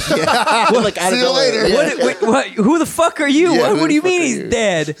 Well, like out of See you nowhere. later. Yeah. what? Who the fuck are you? Yeah, what who do you the fuck mean are he's you?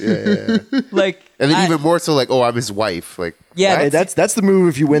 dead? Yeah. Like, And then I- even more so, like, oh, I'm his wife. Like, Yeah, Hey, that's that's the move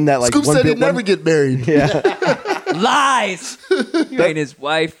if you win that like Scoop one said bit- he'd never one- get married. lies. You ain't his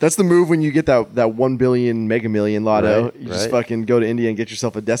wife. That's the move when you get that 1 billion Mega Million lotto. Right, you just right. fucking go to India and get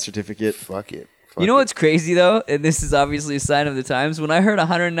yourself a death certificate. fuck it. You know what's crazy though, and this is obviously a sign of the times. When I heard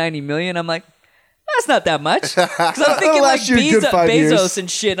 190 million, I'm like, that's not that much. Because I'm thinking like last you a good 5 years. Bezos and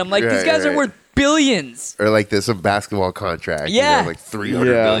shit. I'm like, these Right, guys are right. worth billions. Or like there's some basketball contract. Yeah. You know, like $300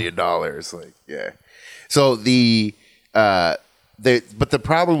 million. Like, yeah. So but the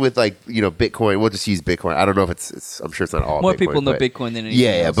problem with like, you know, Bitcoin, we'll just use Bitcoin. I don't know if it's I'm sure it's not all More Bitcoin, people know but- Bitcoin than anything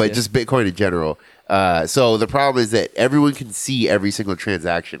Yeah, else, but yeah. just Bitcoin in general. So the problem is that everyone can see every single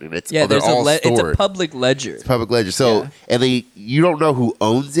transaction, and it's Yeah, they're there's all it's stored. a public ledger. Public ledger. So Yeah. and you don't know who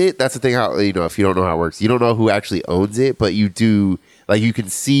owns it. That's the thing. How if you don't know how it works, you don't know who actually owns it, but you do. Like you can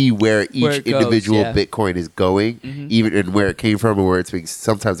see where each Where it goes, individual yeah. Bitcoin is going, even and where it came from, and where it's being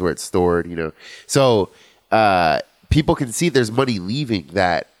sometimes where it's stored. You know, so people can see there's money leaving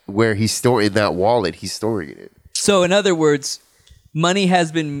that where he's storing in that wallet. He's storing it in. So in other words, money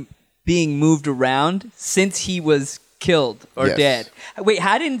has been being moved around since he was killed or Yes. dead. Wait,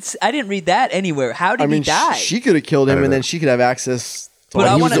 I didn't read that anywhere. How did I mean, he die? she could have killed him, don't and know. then she could have access. To But like,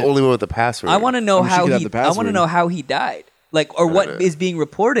 I he was wanna- the only one with the password. I want to know I mean, she how could have he. the I want to password. know how he died, like, or what is being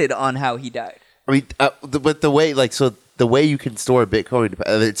reported on how he died. I mean, but the way, like, so the way you can store Bitcoin,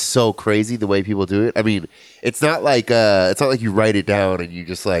 it's so crazy the way people do it. I mean, it's not like you write it down and you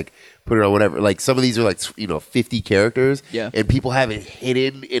just like put it on whatever. Like some of these are like 50 characters, Yeah. and people have it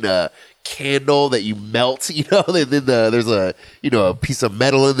hidden in a candle that you melt, and then there's a piece of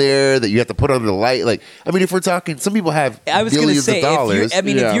metal in there that you have to put under the light. Like, I mean, if we're talking, some people have I was going to millions say, of dollars. if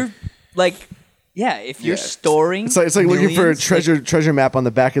Yeah. you're like, if you're storing, It's like looking for a millions, treasure map on the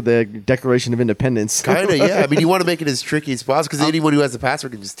back of the Declaration of Independence. Kind of, yeah. I mean, you want to make it as tricky as possible because anyone who has the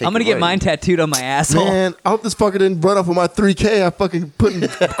password can just take. I'm gonna your get money. mine tattooed on my asshole. Man, I hope this fucker didn't run off with my 3K. I fucking put in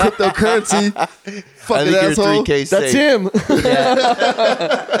cryptocurrency. I Fucking think you're asshole. 3K That's safe. him.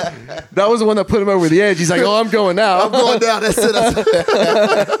 That was the one that put him over the edge. He's like, "Oh, I'm going now." I'm going down. That's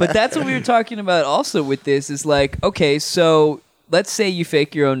it. But that's what we were talking about also with this is like, okay, so let's say you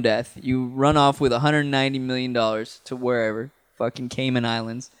fake your own death. You run off with $190 million to wherever, fucking Cayman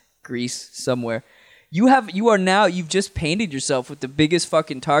Islands, Greece, somewhere. You've just painted yourself with the biggest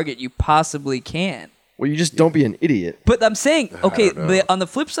fucking target you possibly can. Well, you just don't be an idiot. But I'm saying, okay, but on the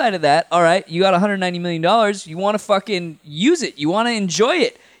flip side of that, all right, you got $190 million. You want to fucking use it. You want to enjoy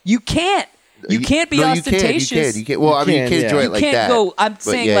it. You can't. You can't be ostentatious. You can't. Well, I mean, you can't enjoy it like that. You can't go. I'm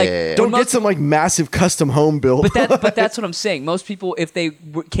saying like Don't get some like massive custom home built. But that's what I'm saying. Most people, if they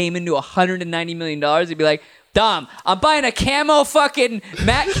came into $190 million, they'd be like, Dom, I'm buying a camo fucking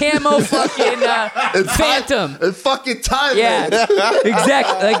matte camo fucking Phantom. It's fucking time. Yeah,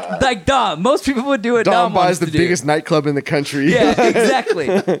 exactly. Like Dom. Most people would do what Dom buys wants the to do. biggest nightclub in the country. Yeah, exactly.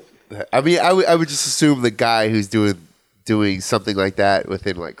 I mean, I would just assume the guy who's doing something like that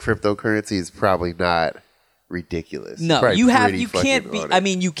within like cryptocurrency is probably not ridiculous. No, Probably you pretty can't fucking be. on it. I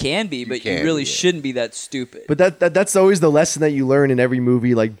mean, you can be, but you can really be, yeah. shouldn't be that stupid. But that's always the lesson that you learn in every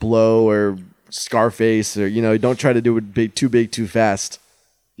movie, like Blow or Scarface, or don't try to do it too big, too fast.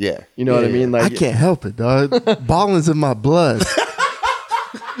 Yeah. You know what I mean? I Like can't help it, dog. Balling's in my blood.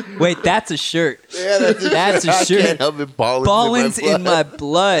 Wait, that's a shirt. Yeah, that's a I shirt. can't help it. Ballin's in my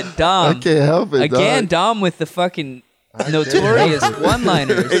blood, Dom. I can't help it, Again, dog. Dom with the fucking notorious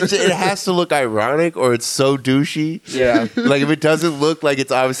one-liners. It has to look ironic, or it's so douchey. Yeah. Like if it doesn't look like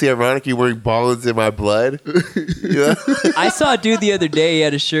it's obviously ironic, you're wearing Ballins in my blood. Yeah. I saw a dude the other day. He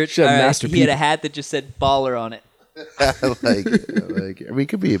had a shirt. Should have Master he had P. a hat that just said "baller" on it. I like it. I mean, it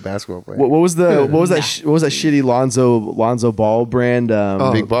could be a basketball player. what was that shitty Lonzo Ball brand?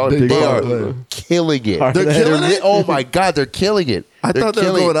 Big Ball. Big They Ball are player. killing it. They're killing it? Oh my god, they're killing it. I They're thought they were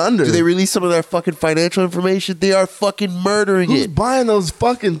killing going it. under. Do they release some of their fucking financial information? They are fucking murdering Who's it. buying those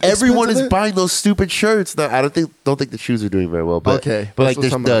fucking? Everyone is expensive- buying those stupid shirts. Now, I don't think the shoes are doing very well. But, Okay, but that's like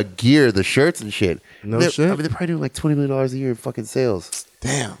what I'm the talking gear, the shirts and shit. No They're- shit? I mean, they're probably doing like $20 million a year in fucking sales.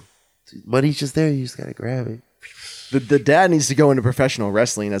 Damn. Money's just there. You just gotta grab it. The dad needs to go into professional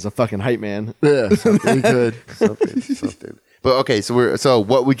wrestling as a fucking hype man. Yeah, we could. Something. But okay, so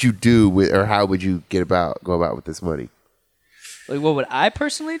what would you do with, or how would you go about with this money? Like, what would I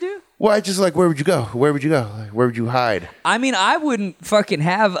personally do? Well, I just like, where would you go? Where would you go? Like, where would you hide? I mean, I wouldn't fucking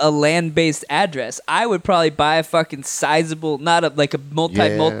have a land-based address. I would probably buy a fucking sizable, not a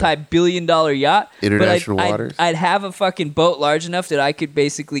multi-billion-dollar yacht. International but waters. I'd have a fucking boat large enough that I could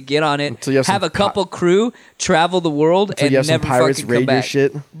basically get on it, Until you have have some a couple crew, travel the world, Until and you have some never pirates fucking raid come your back.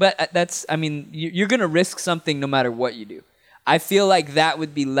 shit. But I mean, you're gonna risk something no matter what you do. I feel like that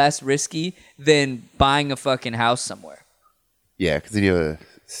would be less risky than buying a fucking house somewhere. Yeah, because then you have a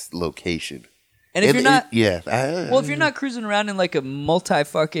location. And if you're not, well, if you're not cruising around in like a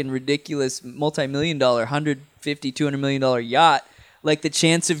ridiculous multi-million-dollar, $150, $200 million yacht, like the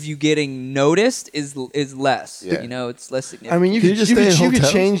chance of you getting noticed is less. Yeah. You know, it's less significant. I mean, you Can you just stay in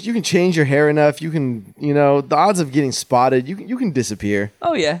hotels? can change your hair enough. You can, the odds of getting spotted, you can disappear.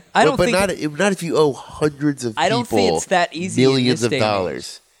 oh yeah, I don't think. not if you owe hundreds of people. I don't think it's that easy in Millions this of day and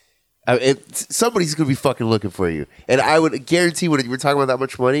dollars. Somebody's gonna be fucking looking for you, and I would guarantee when we're talking about that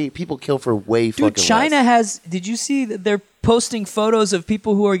much money, people kill for way Dude, fucking China less. has. Did you see that they're posting photos of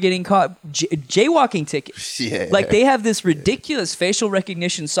people who are getting caught jaywalking tickets? Yeah. Like they have this ridiculous facial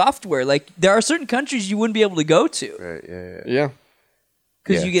recognition software. Like there are certain countries you wouldn't be able to go to Right, yeah. Yeah.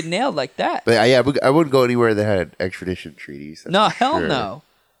 because Yeah. you get nailed like that. But I wouldn't go anywhere that had extradition treaties. that's No, for hell sure. no.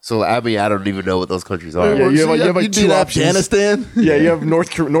 So I mean, I don't even know what those countries are. Yeah, you have like You'd be two in options. Afghanistan Yeah, you have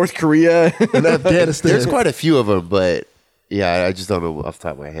North Korea. and Afghanistan. There's quite a few of them, but yeah, I just don't know off the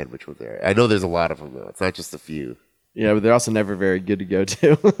top of my head which ones there. I know there's a lot of them though. It's not just a few. Yeah, but they're also never very good to go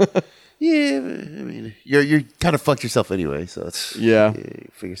to. Yeah, I mean, you're kind of fucked yourself anyway, so it's Yeah. you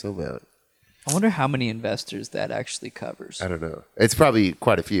figure something out. I wonder how many investors that actually covers. I don't know. It's probably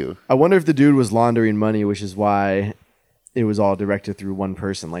quite a few. I wonder if the dude was laundering money, which is why it was all directed through one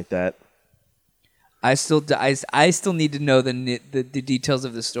person like that. I still need to know the details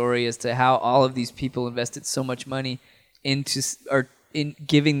of the story as to how all of these people invested so much money into or in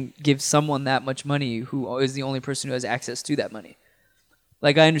give someone that much money who is the only person who has access to that money.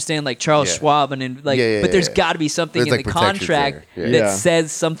 Like I understand, like Charles Yeah. Schwab and like, Yeah, but there's yeah. got to be something There's, in like, the protections contract there. Yeah. that Yeah.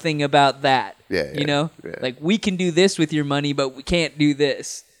 says something about that. Yeah, You know, yeah. like we can do this with your money, but we can't do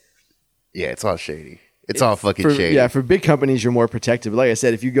this. Yeah, it's all shady. It's all fucking For, shady. yeah, for big companies, you're more protected. But like I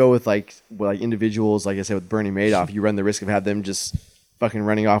said, if you go with like individuals, like I said with Bernie Madoff, you run the risk of have them just fucking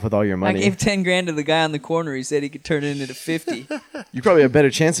running off with all your I money. gave $10,000 to the guy on the corner. He said he could turn it into 50. You probably have a better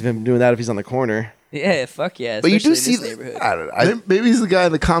chance of him doing that if he's on the corner. Yeah, fuck yeah. but you do especially see in this neighborhood. I don't know. Maybe he's the guy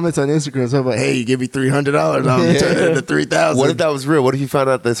in the comments on Instagram talking about, hey, you give me $300, I'll turn it into $3,000. What if that was real? What if you found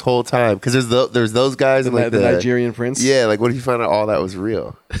out this whole time? Because there's those guys and like the Nigerian prince. Yeah, like what if you found out all that was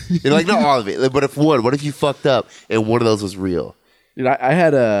real? And, like not all of it, but if what if you fucked up and one of those was real? Dude, I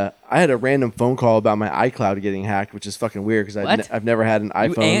had a random phone call about my iCloud getting hacked, which is fucking weird because What? I've never had an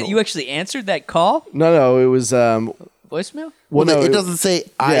iPhone. You actually answered that call? No, it was Voicemail? well, no, it doesn't say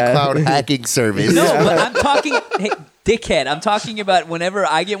Yeah. iCloud hacking service. No, but I'm talking, hey, dickhead. I'm talking about whenever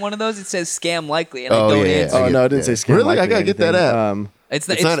I get one of those, it says scam likely, and I Oh, don't yeah, answer. Oh get- no, it didn't say scam. Really? likely I gotta or get that anything. app. It's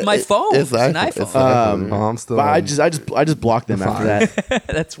not- my phone. It's an iPhone. iPhone. It's an iPhone. Oh, I'm still. But I just blocked them after that.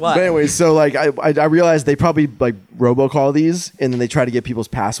 That's why. But anyway, so like I realized they probably like robocall these, and then they try to get people's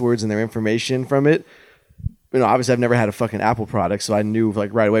passwords and their information from it. You know, obviously I've never had a fucking Apple product, so I knew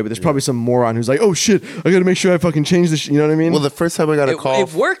like right away. But there's probably some moron who's like, "Oh shit, I got to make sure I fucking change this." You know what I mean? Well, the first time I got a call,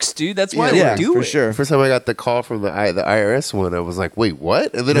 It works, dude. That's why yeah, they do for it. sure. first time I got the call from the IRS one, I was like, "Wait,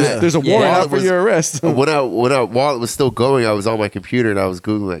 what?" And then There's a Yeah. warrant while out it for was- your arrest. while it was still going, I was on my computer and I was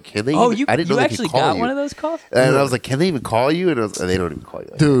googling like, "Can they?" Oh, even, I didn't know they actually could call got you. one of those calls? And I was like, "Can they even call you?" And they don't even call you.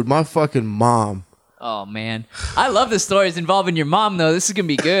 Like that. Dude, my fucking mom Oh, man. I love the stories involving your mom, though. This is going to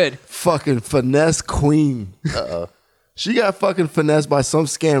be good. fucking finesse queen. Uh-oh. She got fucking finessed by some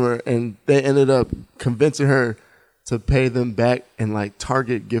scammer, and they ended up convincing her to pay them back in like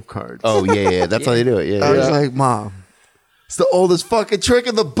Target gift cards. Oh yeah, that's how they do it. Yeah, I was yeah. like, Mom, it's the oldest fucking trick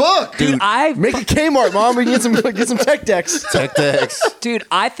in the book. Dude, Make a Kmart, mom. We can get some tech decks. Tech decks. Dude,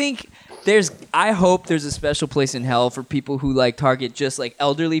 I think I hope there's a special place in hell for people who like target just like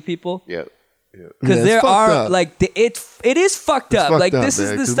elderly people. Yeah. Because Yeah, it's there fucked are up. like it is fucked up. Fucked Like up, this man,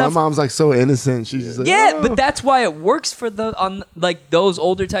 is the 'cause stuff. My mom's like so innocent. She's just like, Yeah, "Oh." but that's why it works for on like those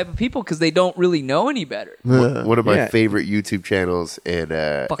older type of people because they don't really know any better. One of my Yeah. favorite YouTube channels and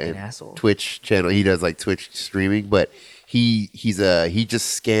Fucking and asshole. Twitch channel. He does like Twitch streaming, but he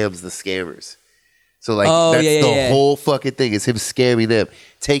just scams the scammers. So like Oh, that's yeah, the yeah. whole fucking thing is him scamming them,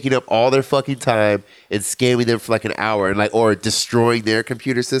 taking up all their fucking time and scamming them for like an hour and like or destroying their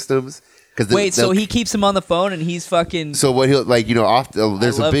computer systems. Wait, so he keeps him on the phone and he's fucking. So what he'll like, there's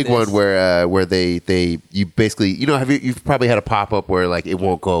a love big this. one where you basically, you've probably had a pop up where like it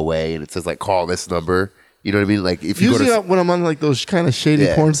won't go away and it says like call this number. You know what I mean? Like if you Usually go to when I'm on like those kind of shady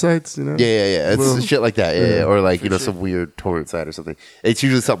Yeah. porn sites, you know. yeah, it's Well, shit like that, yeah. yeah, Or like some weird torrent site or something. It's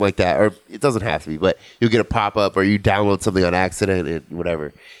usually something like that, or it doesn't have to be, but you'll get a pop up or you download something on accident and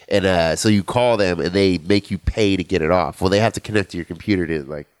whatever, and so you call them and they make you pay to get it off. Well, they have to connect to your computer to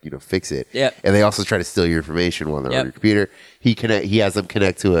like fix it. Yep. And they also try to steal your information while they're Yep. on your computer. He has them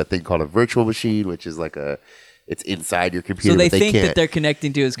connect to a thing called a virtual machine, which is like it's inside your computer. so they but think can't. that they're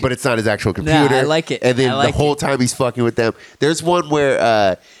connecting to his. But it's not his actual computer. I like it. And then I like the whole time he's fucking with them. There's one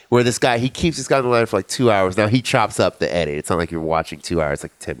where this guy, he keeps this guy on the line for like 2 hours. Now he chops up the edit. It's not like you're watching 2 hours,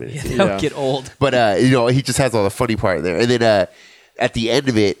 like 10 minutes. They'll Yeah. get old. But he just has all the funny part in there. And then at the end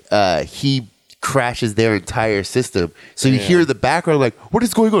of it, he crashes their entire system. So you hear the background like, what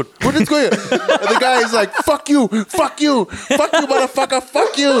is going on? What is going on? And the guy is like, fuck you, motherfucker,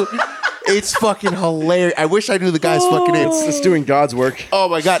 fuck you. It's fucking hilarious. I wish I knew the guy's fucking name. It's doing God's work. Oh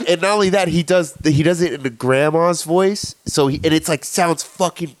my god! And not only that, he does it in the grandma's voice. So and it's like sounds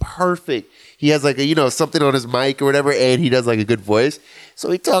fucking perfect. He has like a something on his mic or whatever, and he does like a good voice. So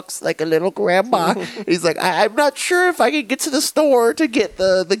he talks like a little grandma. He's like, I'm not sure if I can get to the store to get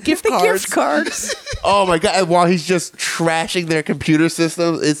the gift cards. Gift cards. Oh my god! And while he's just trashing their computer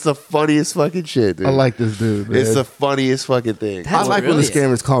systems, it's the funniest fucking shit, dude. I like this dude. Man. It's the funniest fucking thing. I like when the brilliant.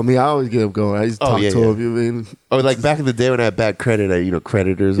 scammers call me. I always get them going. I just talk yeah, to yeah. them. You mean? Oh, like back in the day when I had bad credit,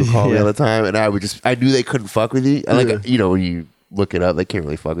 creditors would call me all the time, and I knew they couldn't fuck with you. And like, when you look it up, they can't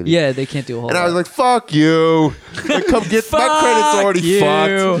really fuck with you. Yeah, they can't do a whole And lot. I was like, fuck you. Like, come get my credit's already you.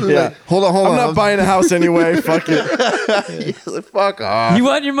 fucked. Yeah. Hold on. I'm not buying a house anyway. Fuck it. Like, fuck off. You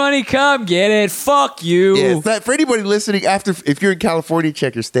want your money? Come get it. Fuck you. Yeah, it's not, for anybody listening, if you're in California,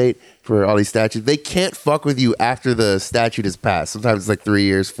 check your state for all these statutes. They can't fuck with you after the statute is passed. Sometimes it's like 3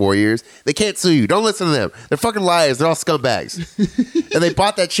 years, 4 years. They can't sue you. Don't listen to them. They're fucking liars. They're all scumbags. And they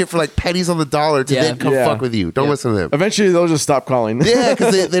bought that shit for like pennies on the dollar to Yeah. then come Yeah. fuck with you. Don't listen to them. Eventually, they'll just stop calling. Yeah,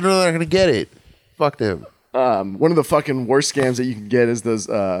 because they know they're not going to get it. Fuck them. One of the fucking worst scams that you can get is those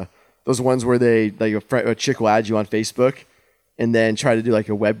ones where a chick will add you on Facebook and then try to do like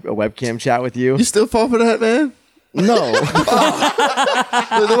a webcam chat with you. You still fall for that, man? No.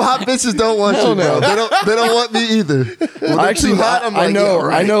 The hot bitches don't want you, bro. They don't want me either. When they're Actually, too hot, I'm I like, know. yeah,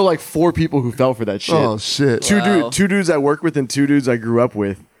 right. I know like 4 people who fell for that shit. Oh shit. Wow. Two dudes I work with and 2 dudes I grew up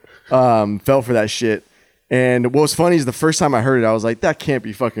with fell for that shit. And what was funny is the first time I heard it, I was like, that can't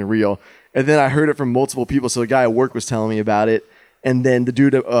be fucking real. And then I heard it from multiple people. So the guy at work was telling me about it. And then the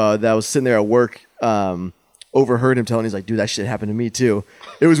dude that was sitting there at work overheard him telling. He's like, dude, that shit happened to me too.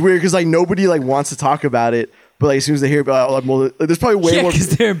 It was weird because like nobody like wants to talk about it. But like as soon as they hear about, like, there's probably way Yeah, more. because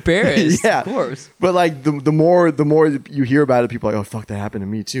they're embarrassed. Yeah, Of course. But like the more you hear about it, people are like, oh fuck, that happened to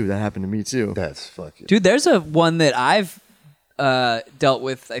me too. That happened to me too. That's fucking. Dude, there's a one that I've dealt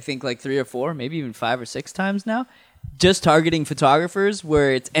with, I think like 3 or 4, maybe even 5 or 6 times now, just targeting photographers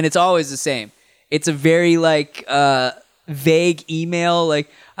where it's always the same. It's a very like vague email like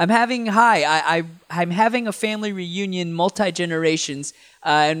I'm having a family reunion, multi-generations,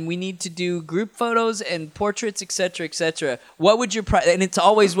 and we need to do group photos and portraits, etc., etc. What would your price? And it's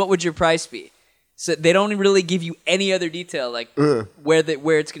always what would your price be? So they don't really give you any other detail, like where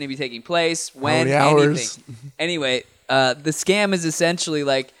it's going to be taking place, when, many hours? anything. Anyway, the scam is essentially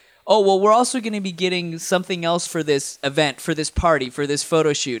like, oh, well, we're also going to be getting something else for this event, for this party, for this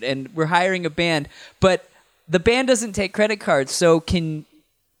photo shoot, and we're hiring a band, but the band doesn't take credit cards, so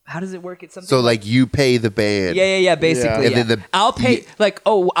how does it work? It's something So like you pay the band. yeah, basically. And Yeah. then I'll pay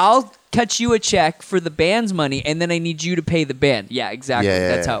I'll cut you a check for the band's money, and then I need you to pay the band. Yeah, exactly.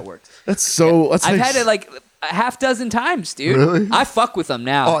 That's how it works. That's so. That's I've like, had it like a half dozen times, dude. Really? I fuck with them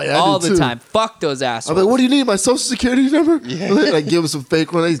now Oh, yeah, I all do the too. time. Fuck those assholes. I'm like, what do you need? My social security number? Yeah. Like, give him some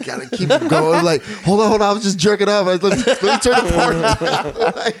fake one. He's got to keep it going. Like, hold on. I was just jerking off. Let me turn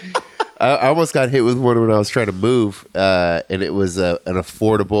the part. I almost got hit with one when I was trying to move, and it was an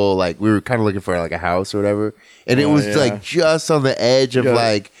affordable. Like we were kind of looking for like a house or whatever, and it was yeah. like just on the edge of Yeah.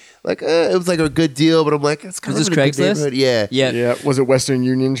 like it was like a good deal, but I'm like, it's kind Was of this in a good Craigslist? neighborhood. Yeah. Yeah, was it Western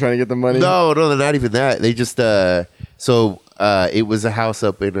Union trying to get the money? No, not even that. They just it was a house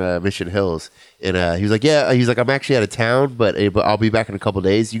up in Mission Hills, and he was like, I'm actually out of town, but I'll be back in a couple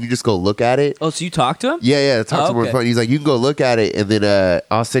days. You can just go look at it. Oh, so you talked to him? Yeah. Talk to him on the okay. phone. He's like, you can go look at it, and then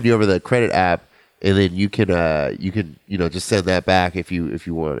I'll send you over the credit app, and then you can just send that back if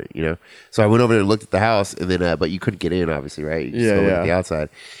you want it. So I went over there and looked at the house, and then but you couldn't get in, obviously, right? You just Yeah, go look yeah. at the outside,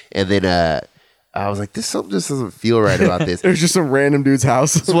 and then I was like, something just doesn't feel right about this. It was just some random dude's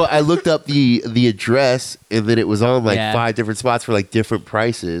house. So I looked up the address, and then it was on like Yeah. 5 different spots for like different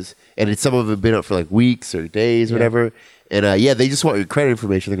prices, and some of them have been up for like weeks or days, or whatever. And they just want your credit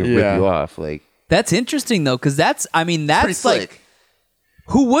information. They're gonna Yeah. rip you off. Like That's interesting though, because that's pretty like slick.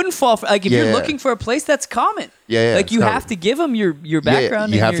 who wouldn't fall for like if Yeah. you're looking for a place that's common. Yeah, Like it's you common. have to give them your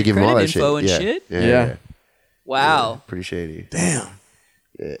background you and have your to give them credit all that info shit. and shit. Yeah. Wow. Pretty shady. Damn.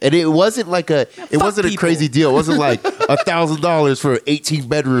 Yeah. And it wasn't like it wasn't a people. crazy deal. It wasn't like $1,000 for an 18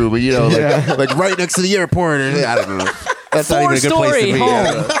 bedroom, and like right next to the airport. Or, I don't know. That's not even a good place to 4-story be.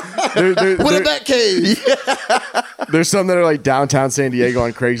 home. What a bat cave. There's some that are like downtown San Diego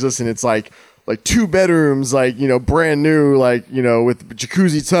on Craigslist, and it's like 2 bedrooms, like brand new, like with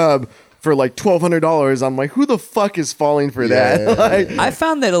jacuzzi tub for like $1,200. I'm like, who the fuck is falling for that? Yeah. Like, I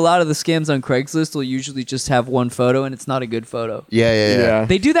found that a lot of the scams on Craigslist will usually just have one photo and it's not a good photo. Yeah.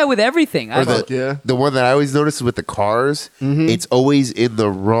 They do that with everything. Or the one that I always notice is with the cars. It's always in the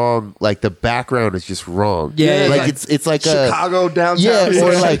wrong. Like the background is just wrong. Yeah, like yeah. it's like Chicago downtown. Yeah,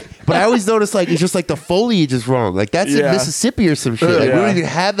 or like, but I always notice like it's just like the foliage is wrong. Like that's in Yeah. Mississippi or some shit. Like we Yeah. don't even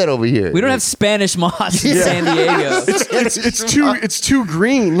have that over here. We don't have Spanish moss in San Diego. it's too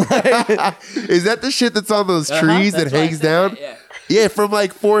green. Like, Is that the shit that's on those trees that That's why I hangs said down? that, yeah. Yeah, from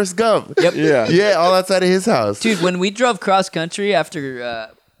like Forrest Gump. Yep. yeah. All outside of his house. Dude, when we drove cross country after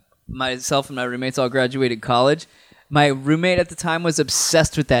myself and my roommates all graduated college, my roommate at the time was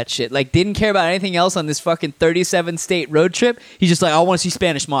obsessed with that shit. Like, didn't care about anything else on this fucking 37-state road trip. He's just like, I want to see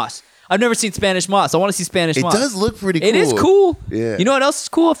Spanish moss. I've never seen Spanish moss. I want to see Spanish It moss. does look pretty cool. It is cool. Yeah. You know what else is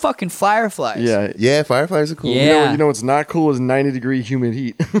cool? Fucking fireflies. Yeah. Yeah, fireflies are cool. Yeah. You know what's not cool is 90-degree humid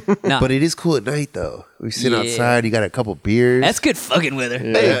heat. Nah, But it is cool at night though. We sit Yeah. outside, you got a couple beers. that's good fucking weather.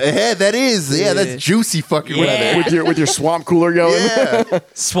 Yeah, that is. Yeah, Yeah. that's juicy fucking Yeah. weather. with your swamp cooler going. Yeah.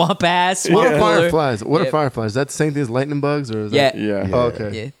 Swamp ass. What Swamp are cooler. fireflies? What Yeah. are fireflies? Is that the same thing as lightning bugs? Or is Yeah. that, Yeah. Oh, okay.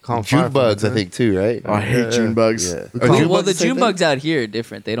 Yeah. Call 'em June fireflies, bugs, I huh? think too, right? Oh, I hate June bugs. Yeah. We Are call June them- Well, bugs the same June thing? bugs out here are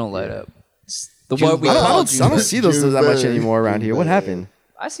different. They don't light up. The June what we bugs. call I June don't bugs. see those that much anymore around here. What happened?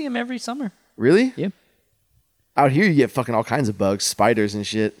 I see them every summer. Really? Yeah. Out here, you get fucking all kinds of bugs, spiders and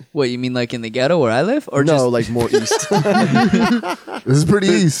shit. What, you mean like in the ghetto where I live? Or No, just like more east. This is pretty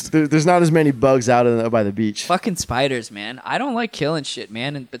east. There's not as many bugs out by the beach. fucking spiders, man? I don't like killing shit,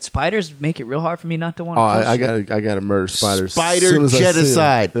 man. But spiders make it real hard for me not to want Oh, to kill I shit. gotta murder spiders. Spider as soon as I see 'em.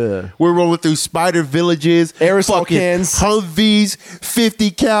 genocide. Yeah. We're rolling through spider villages, Aerosol fucking cans. Humvees,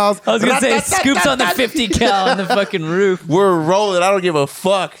 50 cows. I was gonna say scoops on the 50 cal on the fucking roof. We're rolling. I don't give a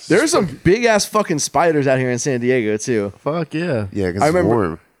fuck. There's some big ass fucking spiders out here in San Diego too. Fuck yeah. Yeah, because I it's remember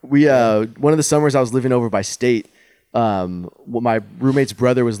warm. we one of the summers I was living over by State. My roommate's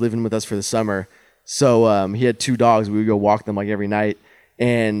brother was living with us for the summer, so he had 2 dogs. We would go walk them like every night,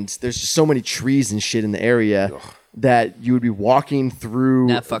 and there's just so many trees and shit in the area that you would be walking through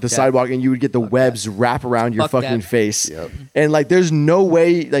Nah, fuck the that. sidewalk and you would get the webs wrap around your Fuck fucking that. face. And like there's no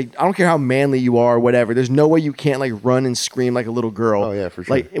way, like I don't care how manly you are or whatever, there's no way you can't like run and scream like a little girl. Oh, yeah, for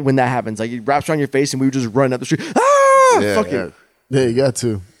sure. Like when that happens, like it wraps around your face and we would just run up the street. Ah, Yeah, fucking yeah. Yeah, you got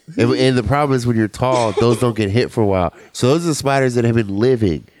to. And the problem is when you're tall, those don't get hit for a while. So those are the spiders that have been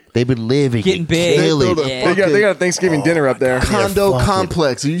living. They've been living, Getting and big. killing, Yeah. They got a Thanksgiving dinner up there. Condo fucking-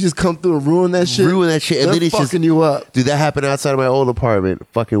 complex. You just come through and ruin that shit. ruin that shit, and They're then it's just fucking you up. Dude, that happened outside of my old apartment.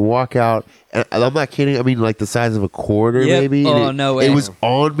 Fucking walk out, and I'm not kidding. I mean, like the size of a quarter, Yep. maybe. Oh, and it, no way. It was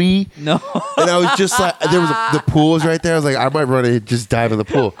on me, No. and I was just like, there was the pool was right there. I was like, I might run and just dive in the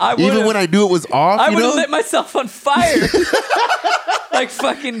pool, I even would've- when I knew it was off. I you would have know, lit myself on fire. Like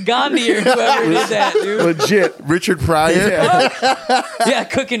fucking Gandhi or whoever did that, dude. Legit. Richard Pryor. Yeah,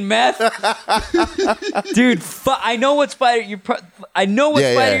 cooking meth. Dude, I know what spider I know what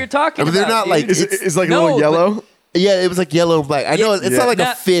Yeah, spider yeah. you're talking I mean, they're about. not dude. like- It's like a No, little but- yellow. Yeah, it was like yellow and black. I know Yeah. it's not like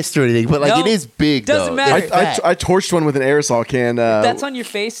Yeah. a fist or anything, but like No, it is big. doesn't though. matter. They're fat. I torched one with an aerosol can. That's on your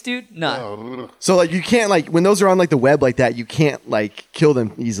face, dude? No. So like you can't like when those are on like the web like that, you can't like kill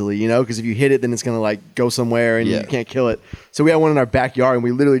them easily, you know, because if you hit it, then it's gonna like go somewhere and Yeah. you can't kill it. So we had one in our backyard and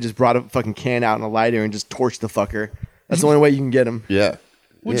we literally just brought a fucking can out and a lighter and just torched the fucker. That's the only way you can get him. Yeah.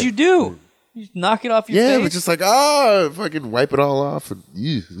 What'd Yeah. you do? You just knock it off your Yeah, it face? was just like, fucking wipe it all off.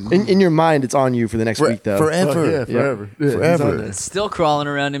 And, In your mind, it's on you for the next week though. forever. Oh, yeah, forever. Yeah, he's Forever. on there. It's still crawling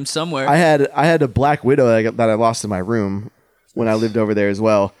around him somewhere. I had a black widow that I lost in my room when I lived over there as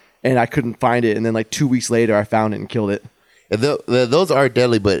well, and I couldn't find it. And then like 2 weeks later, I found it and killed it. And those are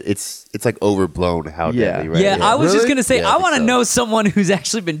deadly, but it's like overblown how Yeah. deadly, right? yeah, I was just Really? going to say, Yeah, I I think want to so. know someone who's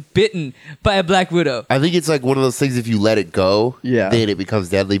actually been bitten by a black widow. I think it's like one of those things. If you let it go, Yeah. then it becomes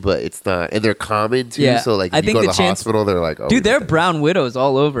deadly. But it's not, and they're common too. Yeah. So like, I if you think go to the the chance- hospital, they're like, oh, Dude, there are brown widows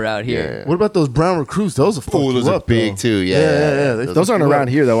all over out here. Yeah. What about those brown recruits? Those are fucking those you are up, big though. too. Yeah, yeah. They Those fuck aren't you around up.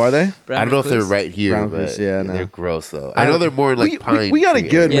 here though, are they? Brown I don't know if they're recluse. right here, Brown but recluse, yeah, no. they're gross though. I know they're more in like pine. we got it tree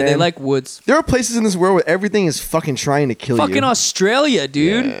good, area. Yeah, they man. like woods. There are places in this world where everything is fucking trying to kill Fucking you. Australia,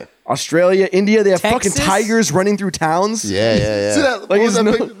 dude. Yeah. Australia, India, they have Texas? fucking tigers running through towns. Yeah, yeah, See yeah. that? Like, What was it's that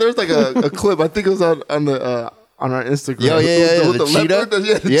no- picture? There's like a clip. I think it was on our Instagram. Yeah, yeah. With The cheetah. leopard,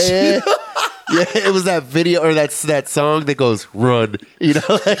 yeah, the Yeah, cheetah. yeah. It was that video or that song that goes run. You know,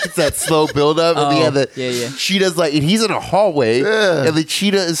 like it's that slow build up. Oh, And yeah. cheetah's like, and he's in a hallway, Yeah. and the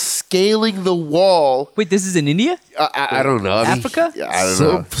cheetah is scaling the wall. Wait, this is in India? I don't know. I mean, Africa? I don't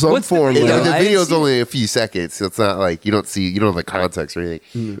know. Some What's the form. video? man. The I didn't video's see it. only a few seconds, so it's not like you don't have the context or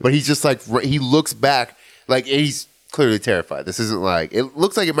anything. But he's just like he looks back, like and he's clearly terrified. This isn't like it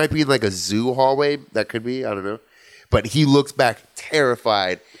looks like it might be in like a zoo hallway. That could be, I don't know. But he looks back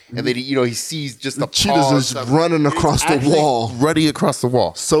terrified, and then he sees just the cheetah's paws just of- running across the actually wall. running across the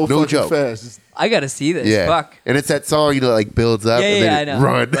wall. So no fucking joke. fast. It's- I got to see this. Yeah, Fuck. and it's that song like builds up Yeah, and yeah, then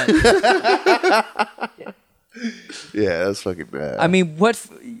I it know. run. Yeah, that's fucking bad. I mean,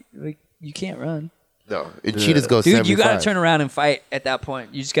 like, you can't run. no, and cheetahs go. Dude, you got 75. to turn around and fight at that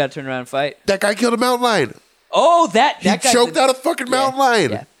point. You just got to turn around and fight. That guy killed a mountain lion. Oh, that He guy's choked out a fucking mountain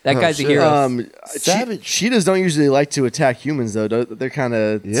lion. Yeah, that guy's a shit. hero. Savage. Cheetahs don't usually like to attack humans though. They're kind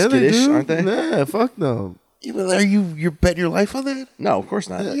of Yeah, they skittish, do. aren't they? Yeah, fuck no. Are you're betting your life on that? No, of course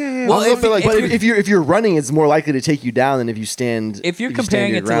not. Yeah. Well, Also, if- but if you're- if you're running, it's more likely to take you down than if you stand. If you're you stand comparing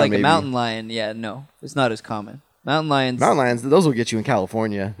your it to ground, like maybe. a mountain lion, yeah, no, it's not as common. Mountain lions. Mountain lions, those will get you in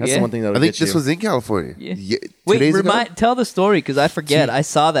California. That's Yeah. the one thing that will I think get this you. was in California. Yeah. 2 Wait, days ago? tell the story because I forget. I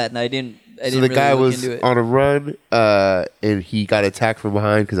saw that and I didn't. I So didn't the really guy look was into it. on a run, and he got attacked from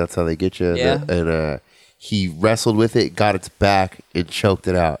behind because that's how they get you. Yeah. And he wrestled with it, got its back, and choked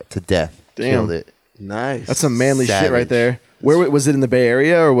it out to death. Damn. Killed it. Nice. That's some manly shit Savage. right there. Where was it in the Bay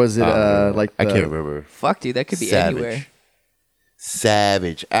Area or was it like I the- can't remember. Fuck, dude, that could be Savage. anywhere.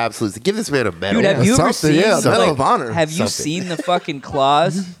 Savage, absolutely. Give this man a medal. Dude, have you ever something, seen? yeah, the, Medal like, of Honor. Have you Something. seen the fucking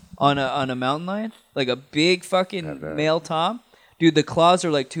claws on a mountain lion? Like a big fucking male tom. Dude, the claws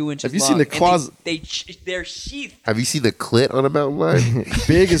are like 2 inches. Have you long, seen the and claws- they're sheathed Have you seen the clit on a mountain lion?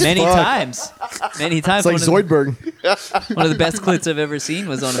 big as many fuck? times. Many times. It's like Zoidberg. One of the best clits I've ever seen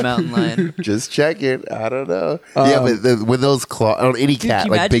was on a mountain lion. Just checking. I don't know. Yeah, but when those claws on any Dude, cat, can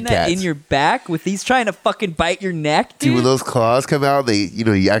you like imagine big that cats, in your back with these trying to fucking bite your neck, dude, dude? when those claws come out,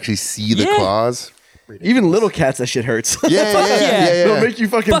 you actually see the Yeah. claws. Even little cats, that shit hurts. yeah. It'll make you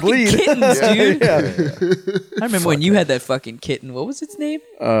fucking bleed. kittens, dude. Yeah. I remember when you had that fucking kitten. What was its name?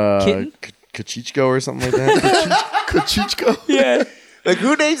 Kitten? Kachichko or something like that. Kachichko. Yeah. Like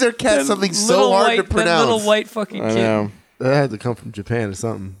who names their cat something so hard to That pronounce? little white fucking I kitten. know. That had to come from Japan or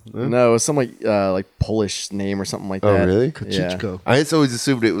something. Huh? No, it's some like Polish name or something like Oh, that. really? Yeah. Kachichko. I just always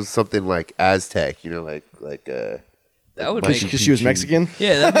assumed it was something like Aztec, like That would Because make she was Mexican.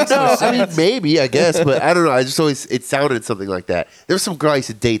 yeah, that makes more I sense. mean, maybe, I guess, but I don't know. I just always, it sounded something like that. There was some girl I used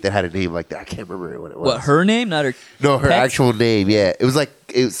to date that had a name like that. I can't remember what it was. What, her name, not her? No, her Pex? actual name, yeah. It was like,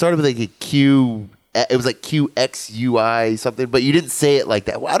 it started with like a Q, it was like QXUI something, but you didn't say it like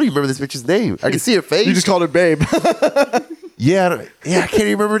that. Well, I don't even remember this bitch's name. I can see her face. You just called her babe. I can't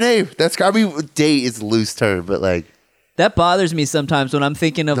even remember her name. Date is a loose term, but like, That bothers me sometimes when I'm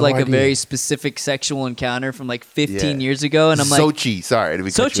thinking of No like a idea. very specific sexual encounter from like 15 Yeah. years ago, and I'm like, Sochi, sorry. Let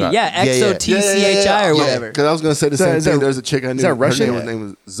me cut you Sochi, off. yeah, XOTCHI or whatever. Because I was gonna say the Is that- same is thing. that- There's a chick I knew. that Russian? Her name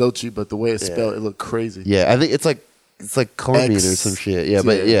was Zochi, but the way it's spelled, it looked crazy. Yeah, I think it's like Colombian X. or some shit. Yeah,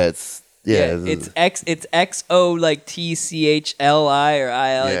 but yeah, it's It's XO like TCHLI or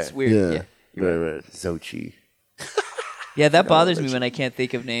IL. Yeah. It's weird. Yeah. Right. Zochi. Yeah, that bothers me when I can't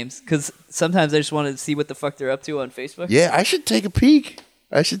think of names because sometimes I just want to see what the fuck they're up to on Facebook. Yeah, I should take a peek.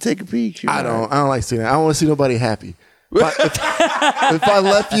 You're I right. don't like seeing that. I don't want to see nobody happy. If I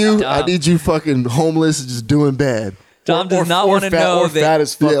left you, I Dumb. need you fucking homeless, just doing bad. Dom does not want to know or that. fat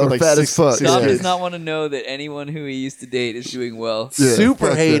as fuck. Yeah, or with, like, fat as six- fuck. six Dom Yeah. does kids. not want to know that anyone who he used to date is doing well. Yeah, Super fuck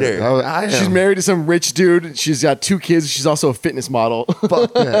that. hater. I am. She's married to some rich dude. She's got 2 kids. She's also a fitness model.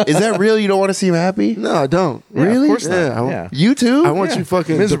 Fuck that. Is that real? You don't want to see him happy? No, I don't. Yeah, of Really? course not. Yeah, Yeah. You too? I want Yeah. you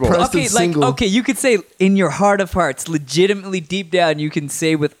fucking Miserable. depressed Okay, and like single. okay, you could say in your heart of hearts, legitimately deep down, you can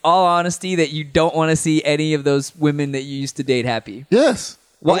say with all honesty that you don't want to see any of those women that you used to date happy. Yes.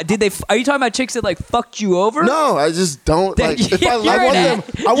 What did they? Are you talking about chicks that like fucked you over? No, I just don't Then like. If you're I an want a- them,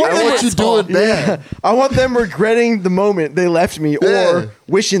 you're I an want you asshole. doing bad. I want them regretting the moment they left me Yeah. or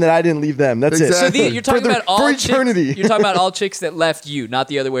wishing that I didn't leave them. That's Exactly. So it. you're talking For the- about all for chicks, eternity. You're talking about all chicks that left you, not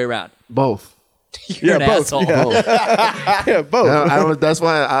the other way around. Both. You're an both, asshole. yeah. Yeah, both. I don't. That's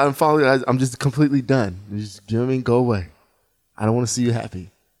why I'm following. I'm just completely done. You just, you know what I mean? Go away. I don't want to see you happy.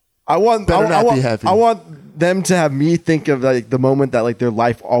 I want Better I not want, be happy. I want them to have me think of like the moment that like their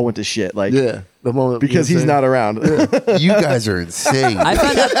life all went to shit. Like Yeah, the moment because you he's know not around. You guys are insane.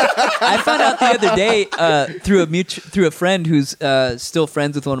 I found out the other day through a friend who's still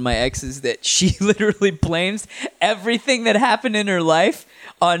friends with one of my exes that she literally blames everything that happened in her life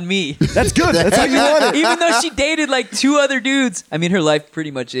on me. That's good. That's how you want it. Even though she dated like 2 other dudes. I mean, her life pretty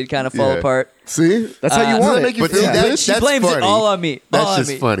much did kind of fall Yeah. apart. See, That's how you does want that it. make you But feel see, good? that- She that's blames it funny. all on me. That's all on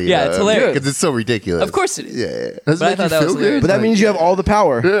just me. funny. Yeah, it's hilarious. Because it's so ridiculous. Of course it is. Yeah. Does But I it make thought you that was feel hilarious. good? But that means you have all the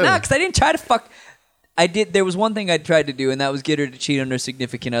power. Yeah. No, because I didn't try to fuck. I did. There was one thing I tried to do, and that was get her to cheat on her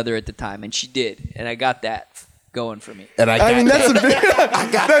significant other at the time, and she did, and I got that going for me. And I mean, that's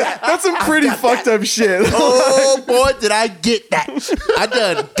that's some pretty fucked up shit. oh boy, did I get that? I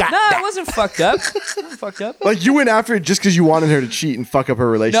done got No, that. it wasn't fucked up. It wasn't fucked up. Like you went after it just because you wanted her to cheat and fuck up her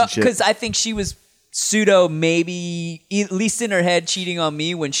No, relationship. because I think she was pseudo, maybe at least in her head, cheating on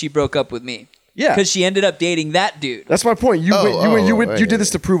me when she broke up with me. Yeah. because she ended up dating that dude. That's my point. You did this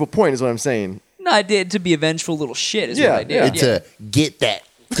to prove a point. Is what I'm saying. No, I did to be a vengeful little shit. Is Yeah, what I did. yeah. It's a get that.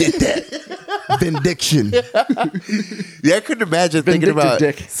 Get that. Benediction. Yeah, I couldn't imagine thinking Vindictive about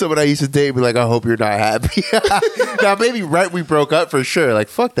dick. someone I used to date and be like, I hope you're not happy. Now, maybe right we broke up for sure. Like,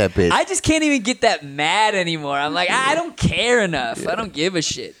 fuck that bitch. I just can't even get that mad anymore. I'm like, I don't care enough. I don't give a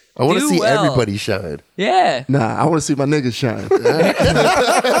shit. I want to Do see well. everybody shine. Yeah. Nah, I want to see my niggas shine.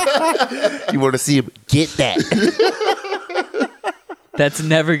 You want to see him get that. That's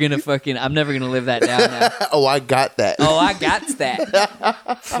never gonna fucking. I'm never gonna live that down now. Oh, I got that. Oh, I got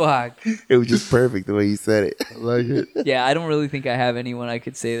that. Fuck. It was just perfect the way you said it. like it. Yeah, I don't really think I have anyone I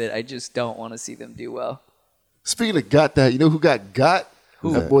could say that I just don't want to see them do well. Speaking of got that, you know who got?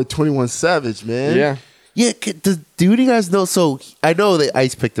 That boy 21 Savage, man. Yeah. Yeah, do you guys know? So I know that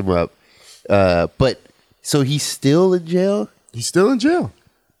ICE picked him up, but so he's still in jail? He's still in jail.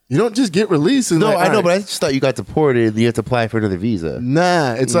 You don't just get released. And No, like, I know, all but right. I just thought you got deported and you have to apply for another visa.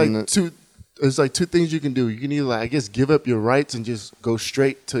 Nah, it's like Mm. two. It's like 2 things you can do. You can either, like, I guess, give up your rights and just go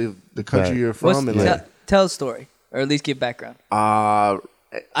straight to the country Right. you're from, and like, Tell a story, or at least give background. uh,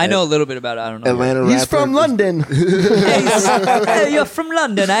 I know a little bit about it. I don't know. Atlanta He's rapper. from London. Hey, you're from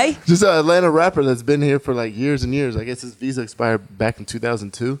London, eh? Just an Atlanta rapper that's been here for like years and years. I guess his visa expired back in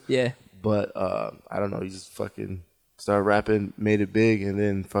 2002, Yeah. but I don't know. He just fucking started rapping, made it big, and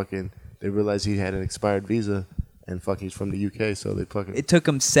then fucking they realized he had an expired visa, and fucking he's from the UK, so they fucking It took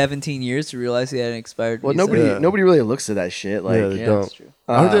him 17 years to realize he had an expired Well, visa. nobody really looks at that shit. Like, yeah, they Yeah, don't. that's true.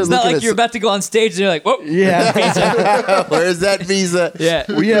 I heard they're It's not looking like at you're about to go on stage and you're like, whoa. yeah. Where's that visa? Yeah.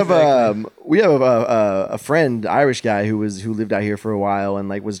 we have a friend, Irish guy who lived out here for a while and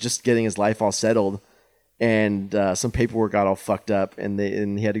like was just getting his life all settled, and some paperwork got all fucked up, and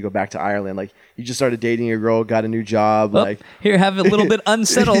he had to go back to Ireland. Like he just started dating a girl, got a new job, Oh, like here, have a little bit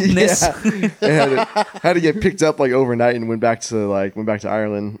unsettledness. and had to get picked up like overnight and went back to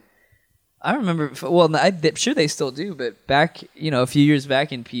Ireland. I remember. Well, I'm sure they still do, but back, a few years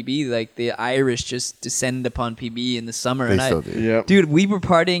back in PB, like the Irish just descended upon PB in the summer. They and still do. Yep. Dude, we were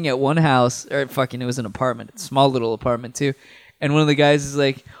partying at one house, or it was an apartment, a small little apartment too. And one of the guys is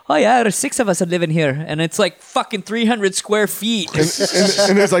like, "Oh yeah, there's 6 of us that live in here, and it's like fucking 300 square feet."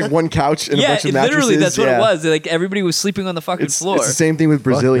 and there's like one couch and a bunch of mattresses. Literally, that's what Yeah. it was. Like everybody was sleeping on the fucking floor. It's the same thing with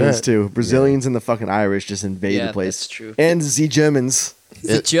Brazilians that. too. Brazilians and the fucking Irish just invade Yeah, the place. that's true. And the Germans.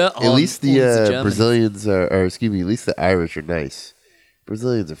 At least the Brazilians or excuse me, at least the Irish are nice.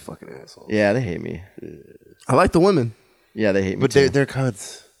 Brazilians are fucking assholes. Yeah, they hate me. I like the women. Yeah, they hate me But too. they're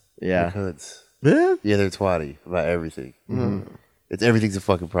cunts. Yeah. They're cunts. Yeah. Yeah, they're twatty about everything. Everything's a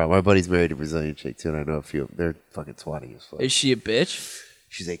fucking problem. My buddy's married a Brazilian chick too, and I know a few of them. They're fucking twatty as fuck. Is she a bitch?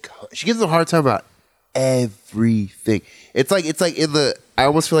 She gives them a hard time about everything. It's like in the. I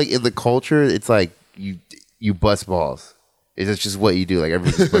almost feel like in the culture, it's like you bust balls. It's just what you do. Like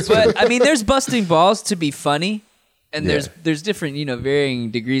everything's bust balls. But I mean, there's busting balls to be funny, and Yeah. there's different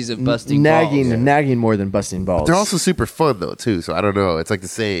varying degrees of busting nagging, balls. nagging more than busting balls. They're also super fun though too. So I don't know. It's like the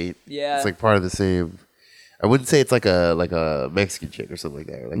same. Yeah. It's like part of the same. I wouldn't say it's like a Mexican chick or something like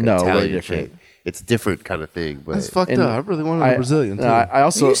that. Or like No, an way Italian different. chick. It's a different kind of thing. But That's fucked And up. I really wanted a Brazilian too. I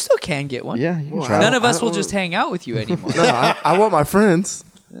also You still can get one. yeah, you can Well, try. None it. of us I will don't- just hang out with you anymore. No, I want my friends.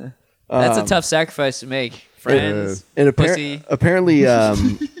 That's a tough sacrifice to make. Friends, And pussy.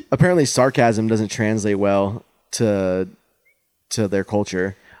 apparently sarcasm doesn't translate well to their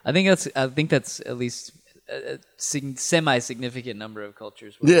culture. I think that's at least a semi-significant number of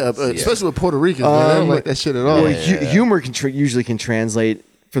cultures. where Yeah, it's- but especially with Puerto Ricans, man. They don't like that shit at all. Well, humor usually can translate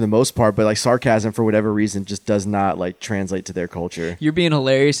for the most part, but like sarcasm for whatever reason just does not like translate to their culture. You're being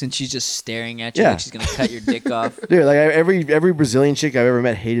hilarious, and she's just staring at you Yeah. like she's gonna cut your dick off. Dude, like every Brazilian chick I've ever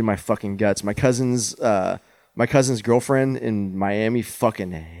met hated my fucking guts. My cousin's girlfriend in Miami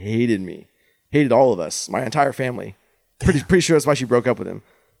fucking hated me. Hated all of us, my entire family. Pretty sure that's why she broke up with him.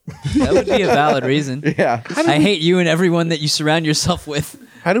 That would be a valid reason. Yeah. I hate you and everyone that you surround yourself with.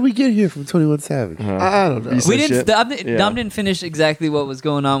 how did we get here from 21 Savage? I don't know. Piece We of didn't. shit. Dom didn't finish exactly what was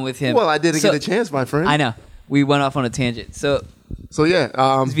going on with him. Well, I didn't So- get a chance, my friend. I know. We went off on a tangent. So So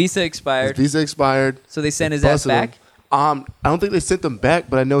yeah, his visa his expired. visa expired. So they sent his ass Busted him. back. I don't think they sent him back,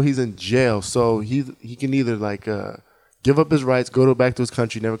 but I know he's in jail, so he can either like give up his rights, go back to his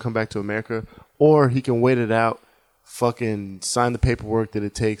country, never come back to America, or he can wait it out, fucking sign the paperwork that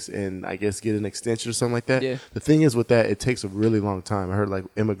it takes, and I guess get an extension or something like that. Yeah. The thing is with that, it takes a really long time. I heard like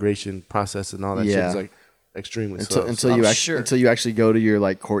immigration process and all that shit Yeah. is like extremely slow. until I'm you sure. until you actually go to your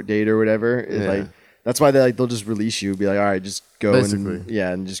like court date or whatever. It's Yeah. like that's why they'll just release you. Be like, all right, just go Basically.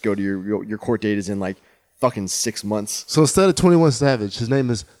 and just go to your court date is in like fucking 6 months. So instead of 21 Savage, his name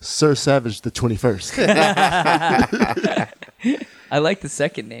is Sir Savage the 21st. I like the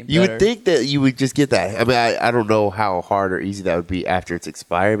second name. You better. would think that you would just get that. I mean, I don't know how hard or easy that would be after it's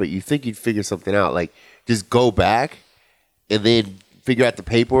expired, but you think you'd figure something out. Like, just go back and then figure out the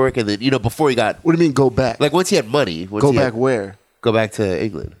paperwork, and then, before you got, What do you mean go back? like, once he had money, go back where? go back to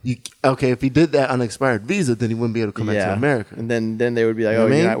England. Okay, if he did that on an expired visa, then he wouldn't be able to come back to America. And then they would be like, You know oh,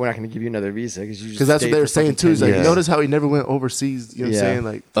 what I mean? we're not going to give you another visa Because that's what they were saying too. Is like, years. notice how he never went overseas. You know what I'm Yeah. saying?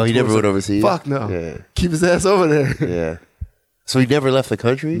 Like, Oh, he never tours, went like, overseas? Fuck no. Yeah. Keep his ass over there. Yeah. So he never left the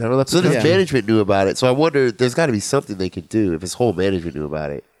country? Never left so the his country. management knew about it. So I wonder, there's got to be something they could do if his whole management knew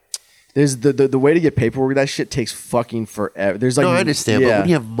about it. There's the way to get paperwork. That shit takes fucking forever. There's like No, I understand, but yeah. when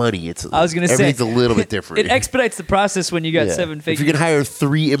you have money, I was gonna say everything's a little bit different. It expedites the process when you got Yeah. 7 If figures. you can hire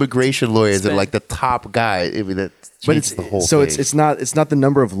 3 immigration lawyers and Spend. like the top guy, I mean that but changes it's the whole so thing. it's not the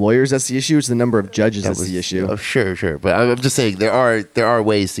number of lawyers that's the issue. It's the number of judges that's the issue. Oh, sure, but I'm just saying there are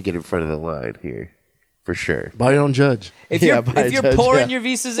ways to get in front of the line here, for sure. Buy your own judge. If Yeah, you're by if you're judge, poor yeah. and your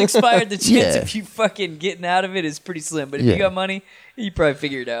visa's expired, the chance Yeah. of you fucking getting out of it is pretty slim. But if Yeah. you got money, you probably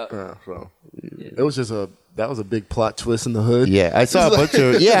figure it out. So it was just that was a big plot twist in the hood. Yeah, I saw a bunch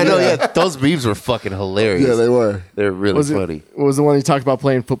of I know. Yeah, those memes were fucking hilarious. Yeah, they were. They're really Was funny. What was the one he talked about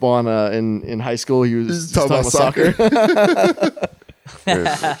playing football in high school? He was Just talking about soccer.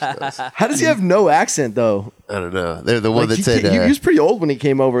 How does he have no accent though? I don't know. They're the one Like, that said. he was pretty old when he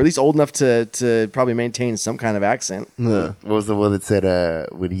came over. At least old enough to probably maintain some kind of accent. Yeah. what was the one that said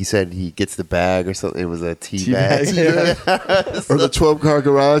when he said he gets the bag or something? It was a tea Teabag, bag. Or the 12-car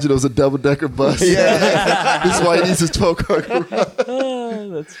garage, and it was a double-decker bus. Yeah. This is why he needs his 12-car garage. Oh,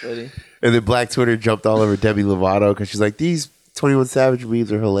 that's funny. And then Black Twitter jumped all over Demi Lovato because she's like, these 21 Savage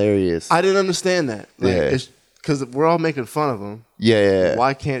memes are hilarious. I didn't understand that. Like, Yeah. it's because we're all making fun of him. yeah.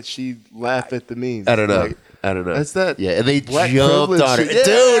 Why can't she laugh at the memes? I don't know. Like, I don't know. That's that. Yeah, and they black jumped privilege on her. shit.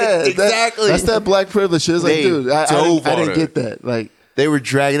 Yeah, Dude, exactly. That's that black privilege shit. It's like, They dude, I dove on didn't her. get that. Like, They were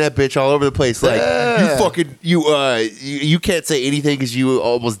dragging that bitch all over the place. Like, Yeah. you fucking, you can't say anything because you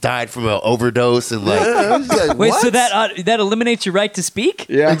almost died from an overdose. And like, I was like, Wait, what? so that eliminates your right to speak?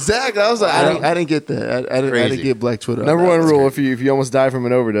 Yeah. Exactly. I was like, I didn't get that. I Crazy. didn't get Black Twitter. on Number that. one That's rule: crazy. if you almost die from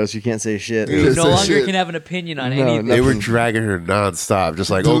an overdose, you can't say shit. Yeah. You no Say longer shit. can have an opinion on No, anything. they were Nothing. dragging her nonstop. Just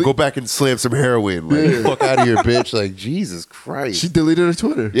like, oh, go back and slam some heroin. Like, fuck out of here, bitch. Like, Jesus Christ. She deleted her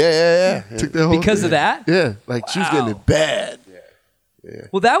Twitter. yeah. Took that whole Because thing. of that? Yeah, like she was getting it bad.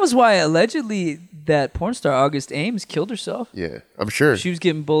 Well, that was why allegedly that porn star August Ames killed herself. Yeah, I'm sure. She was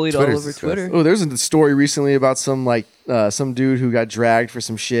getting bullied all Twitter's over disgusting. Twitter. Oh, there's a story recently about some dude who got dragged for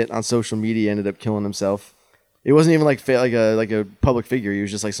some shit on social media, ended up killing himself. It wasn't even like a public figure. He was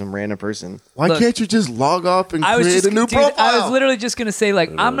just like some random person. Why Look, can't you just log off and I was create just a new dude, profile? I was literally just gonna say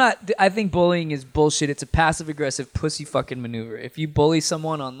like I think bullying is bullshit. It's a passive aggressive pussy fucking maneuver. If you bully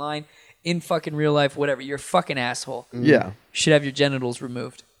someone online in fucking real life, whatever, you're a fucking asshole. Yeah. You should have your genitals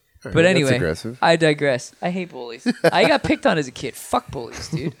removed. But that's anyway, aggressive. I digress. I hate bullies. I got picked on as a kid. Fuck bullies,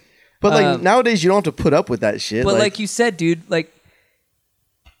 dude. But like nowadays, you don't have to put up with that shit. But like you said, dude, like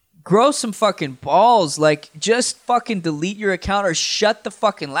grow some fucking balls. Like just fucking delete your account or shut the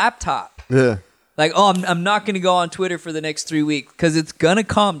fucking laptop. Yeah. Like, oh, I'm not going to go on Twitter for the next 3 weeks because it's going to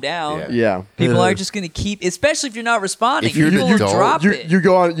calm down. yeah. People aren't just going to keep, especially if you're not responding. If you're an People will adult, drop You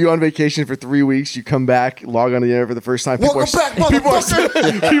it. you on vacation for 3 weeks. You come back, log on to the internet for the first time. Welcome back,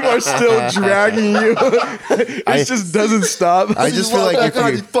 motherfucker. people are still dragging you. It just doesn't stop. I just feel like if you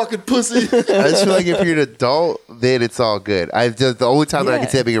you're, fucking pussy. I just feel like if you're an adult, then it's all good. The only time that I Yeah. can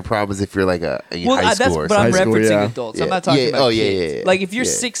see that being a problem is if you're like in well, high that's, school or but I'm High school, referencing yeah. adults. Yeah. I'm not talking Yeah. about Oh, yeah, kids. yeah, yeah. Like if you're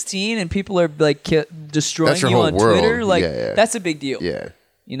Yeah. 16 and people are like destroying That's your you whole on world. Twitter, like Yeah, yeah. that's a big deal. Yeah.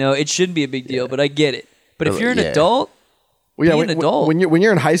 You know, it shouldn't be a big deal, but I get it. But if you're an Yeah. adult, Well, yeah, be an adult. when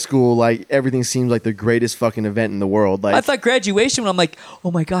you're in high school, like everything seems like the greatest fucking event in the world. Like I thought graduation when I'm like, oh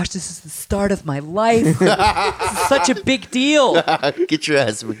my gosh, this is the start of my life. This is such a big deal. Get your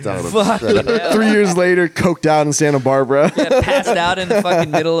ass to McDonald's. Fuck yeah. 3 years later, coked out in Santa Barbara. Yeah, passed out in the fucking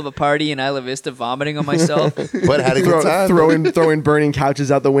middle of a party in Isla Vista, vomiting on myself. But had a good time. throwing burning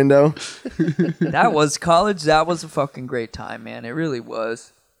couches out the window. That was college. That was a fucking great time, man. It really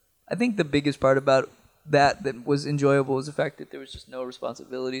was. I think the biggest part about that was enjoyable was the fact that there was just no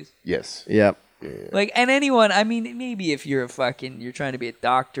responsibilities. Yes. Yep. Like, and anyone, I mean, maybe if you're you're trying to be a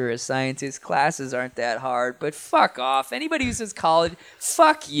doctor, a scientist, classes aren't that hard, but fuck off. Anybody who says college,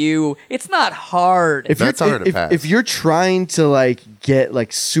 fuck you. It's not hard. That's hard to pass. If you're trying to like get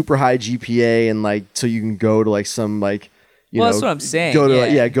like super high GPA and like so you can go to like some like you Well, know that's what I'm saying, go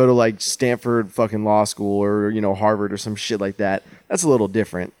to yeah. go to like Stanford fucking law school or Harvard or some shit like that. That's a little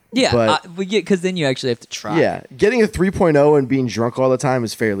different. yeah, but because then you actually have to try. yeah, getting a 3.0 and being drunk all the time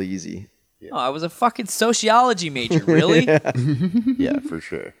is fairly easy. Oh, I was a fucking sociology major, really? Yeah, for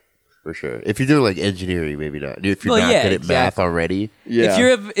sure. For sure. If you're doing like engineering, maybe not. If you're Well, not yeah, good at math exactly. already. Yeah,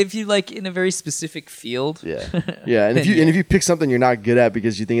 If you like in a very specific field. Yeah. yeah, and if then you pick something you're not good at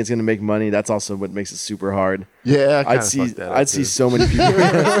because you think it's gonna make money, that's also what makes it super hard. Yeah, I'd see so many people.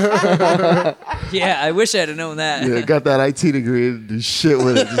 Yeah, I wish I'd have known that. Yeah, got that IT degree and do shit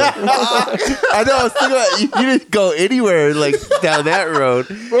with it. Just like, I know. I was thinking about you didn't go anywhere like down that road.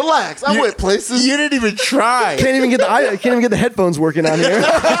 relax. I went places. You didn't even try. Can't even get the headphones working on here.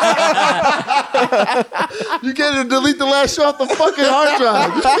 You can't even delete the last show off the fucking hard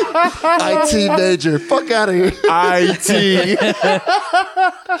drive. IT major. Fuck out of here. IT.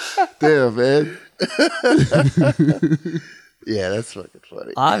 Damn, man. Yeah, that's fucking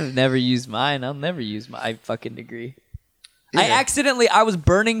funny. I've never used mine. I'll never use my fucking degree. I was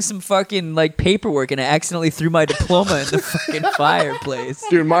burning some fucking like paperwork and I accidentally threw my diploma in the fucking fireplace.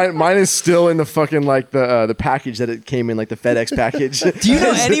 Dude, mine is still in the fucking like the package that it came in, like the FedEx package. Do you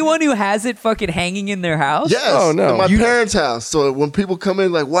know anyone who has it fucking hanging in their house? Yes. Oh, no. At my parents' house. So when people come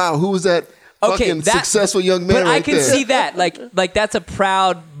in, like, wow, who was that fucking successful young man But right I can there? see that. Like that's a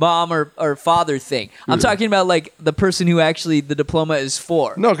proud mom or father thing. I'm talking about like the person who actually the diploma is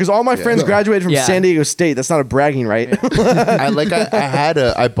for. No, because all my friends graduated from Yeah. San Diego State. That's not a bragging right.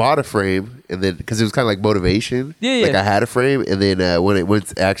 I bought a frame and then because it was kind of like motivation. Yeah, yeah. Like I had a frame and then when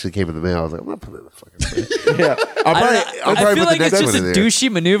it actually came in the mail, I was like, I'm not putting it in the fucking frame. Yeah, I'll I, probably, don't know, I'll I probably feel put like the it's next just a one in there.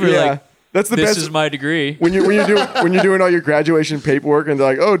 douchey maneuver. yeah. Like That's the this best. is my degree. when you're doing all your graduation paperwork and they're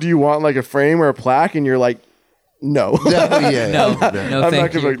like, oh, do you want like a frame or a plaque? And you're like, no. No, yeah, No, no. no, I'm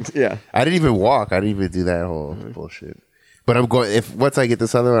thank not you. gonna. Yeah. I didn't even walk. I didn't even do that whole bullshit. But I'm going, if once I get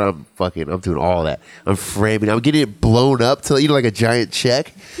this other one, I'm doing all that. I'm framing, I'm getting it blown up to, like a giant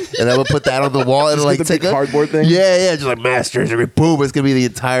check. And I'm going to put that on the wall and like the take big cardboard thing? Yeah, just like Masters. Boom, it's going to be the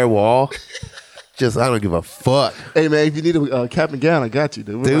entire wall. Just, I don't give a fuck. Hey man, if you need a cap and gown, I got you,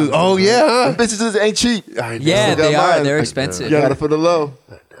 dude. Dude, oh yeah, huh? Them bitches just ain't cheap. I Yeah, still got they are. mine. They're I expensive. got it for the low.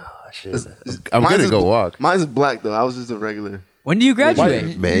 I'm Mine's going to is- go walk. Mine's is black though. I was just a regular. When do you Why,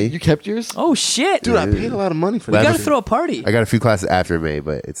 graduate? May. You kept yours? Oh shit, Dude, I paid a lot of money for we that. gotta throw a party. I got a few classes after May,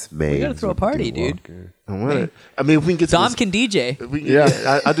 but it's May. We gotta throw a party, dude. I want it. I mean, if we can get to Dom this, can DJ. if we, Yeah.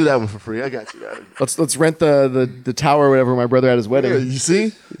 yeah, I do that one for free. I got you. Let's rent the tower or whatever my brother had his wedding. Yeah, you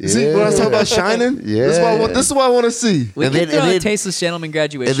see? You see what I was talking about shining? Yeah. This is what I want to see. We And can then- throw and a then- tasteless gentleman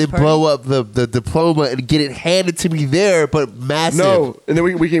graduation And then party. blow up the diploma and get it handed to me there, but massive. No, and then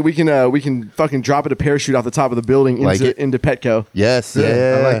we can fucking drop it a parachute off the top of the building Like it? into Petco. Yes,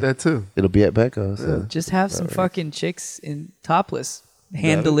 yeah. I like that too. It'll be at Becco. So. Just have some fucking chicks in topless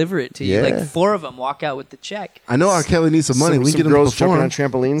hand deliver it to you. Yeah. Like 4 of them walk out with the check. I know R. Kelly needs some money. We Some can get him girls to jumping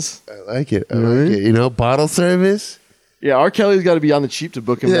perform. on trampolines. I like it. I like it. You know, bottle service. Yeah, R. Kelly's got to be on the cheap to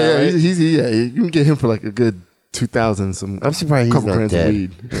book him. Yeah, now, yeah, right? yeah. You can get him for like a good 2,000. Some I'm surprised he's couple not grams of dead.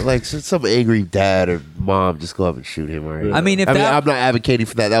 weed. Like some angry dad or mom just go up and shoot him. Right? I mean, if I'm that not advocating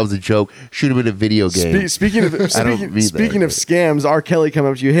for that. That was a joke. Shoot him in a video game. Speaking of I don't mean speaking that, of scams, R. Kelly come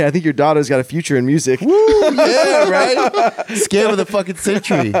up to you. Hey, I think your daughter's got a future in music. Yeah, right. Scam of the fucking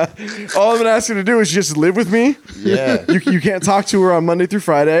century. All I'm gonna ask you to do is just live with me. Yeah, You can't talk to her on Monday through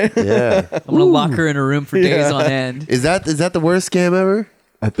Friday. yeah. I'm gonna lock her in a room for days Yeah. on end. Is that the worst scam ever?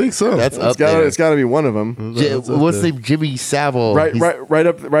 I think so. That's up It's got there. it's got to be one of them. That's up What's there. the name? Jimmy Savile. Right, He's- right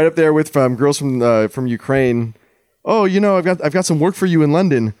up there with girls from Ukraine. Oh, I've got some work for you in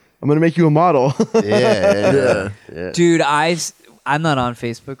London. I'm gonna make you a model. Yeah. Dude, I'm not on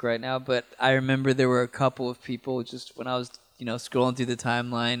Facebook right now, but I remember there were a couple of people just when I was, scrolling through the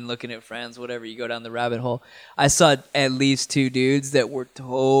timeline, looking at friends, whatever, you go down the rabbit hole. I saw at least 2 dudes that were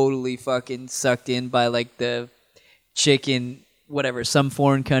totally fucking sucked in by like the chick in whatever, some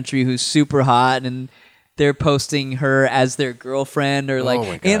foreign country who's super hot and they're posting her as their girlfriend or like my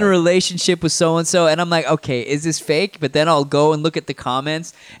God. in a relationship with so and so, and I'm like, okay, is this fake? But then I'll go and look at the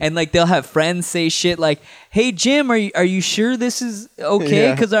comments, and like they'll have friends say shit like, "Hey Jim, are you sure this is okay?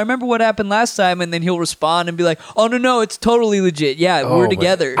 Yeah. Because I remember what happened last time." And then he'll respond and be like, "Oh no, it's totally legit. Yeah, Oh, we're my-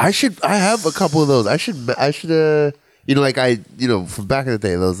 together." I have a couple of those. I should from back in the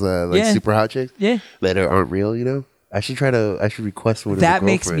day, those Yeah. super hot chicks Yeah. that aren't real. I should request one. That as a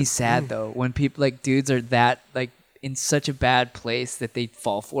makes me girlfriend. sad though when people like dudes are that like in such a bad place that they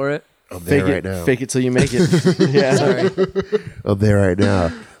fall for it. I'm there fake right now. Fake it till you make it. Yeah. Sorry. I'm there right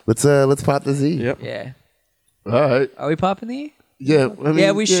now. Let's pop the Z. Yep. Yeah. All right. Are we popping the E? Yeah. I mean,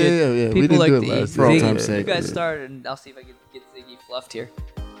 Yeah, we should. Yeah. We People didn't like do it the E. last For all time. Ziggy, time's sake. you guys start, and I'll see if I can get Ziggy fluffed here.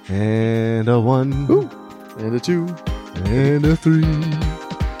 And a 1. And a 2. And a 3.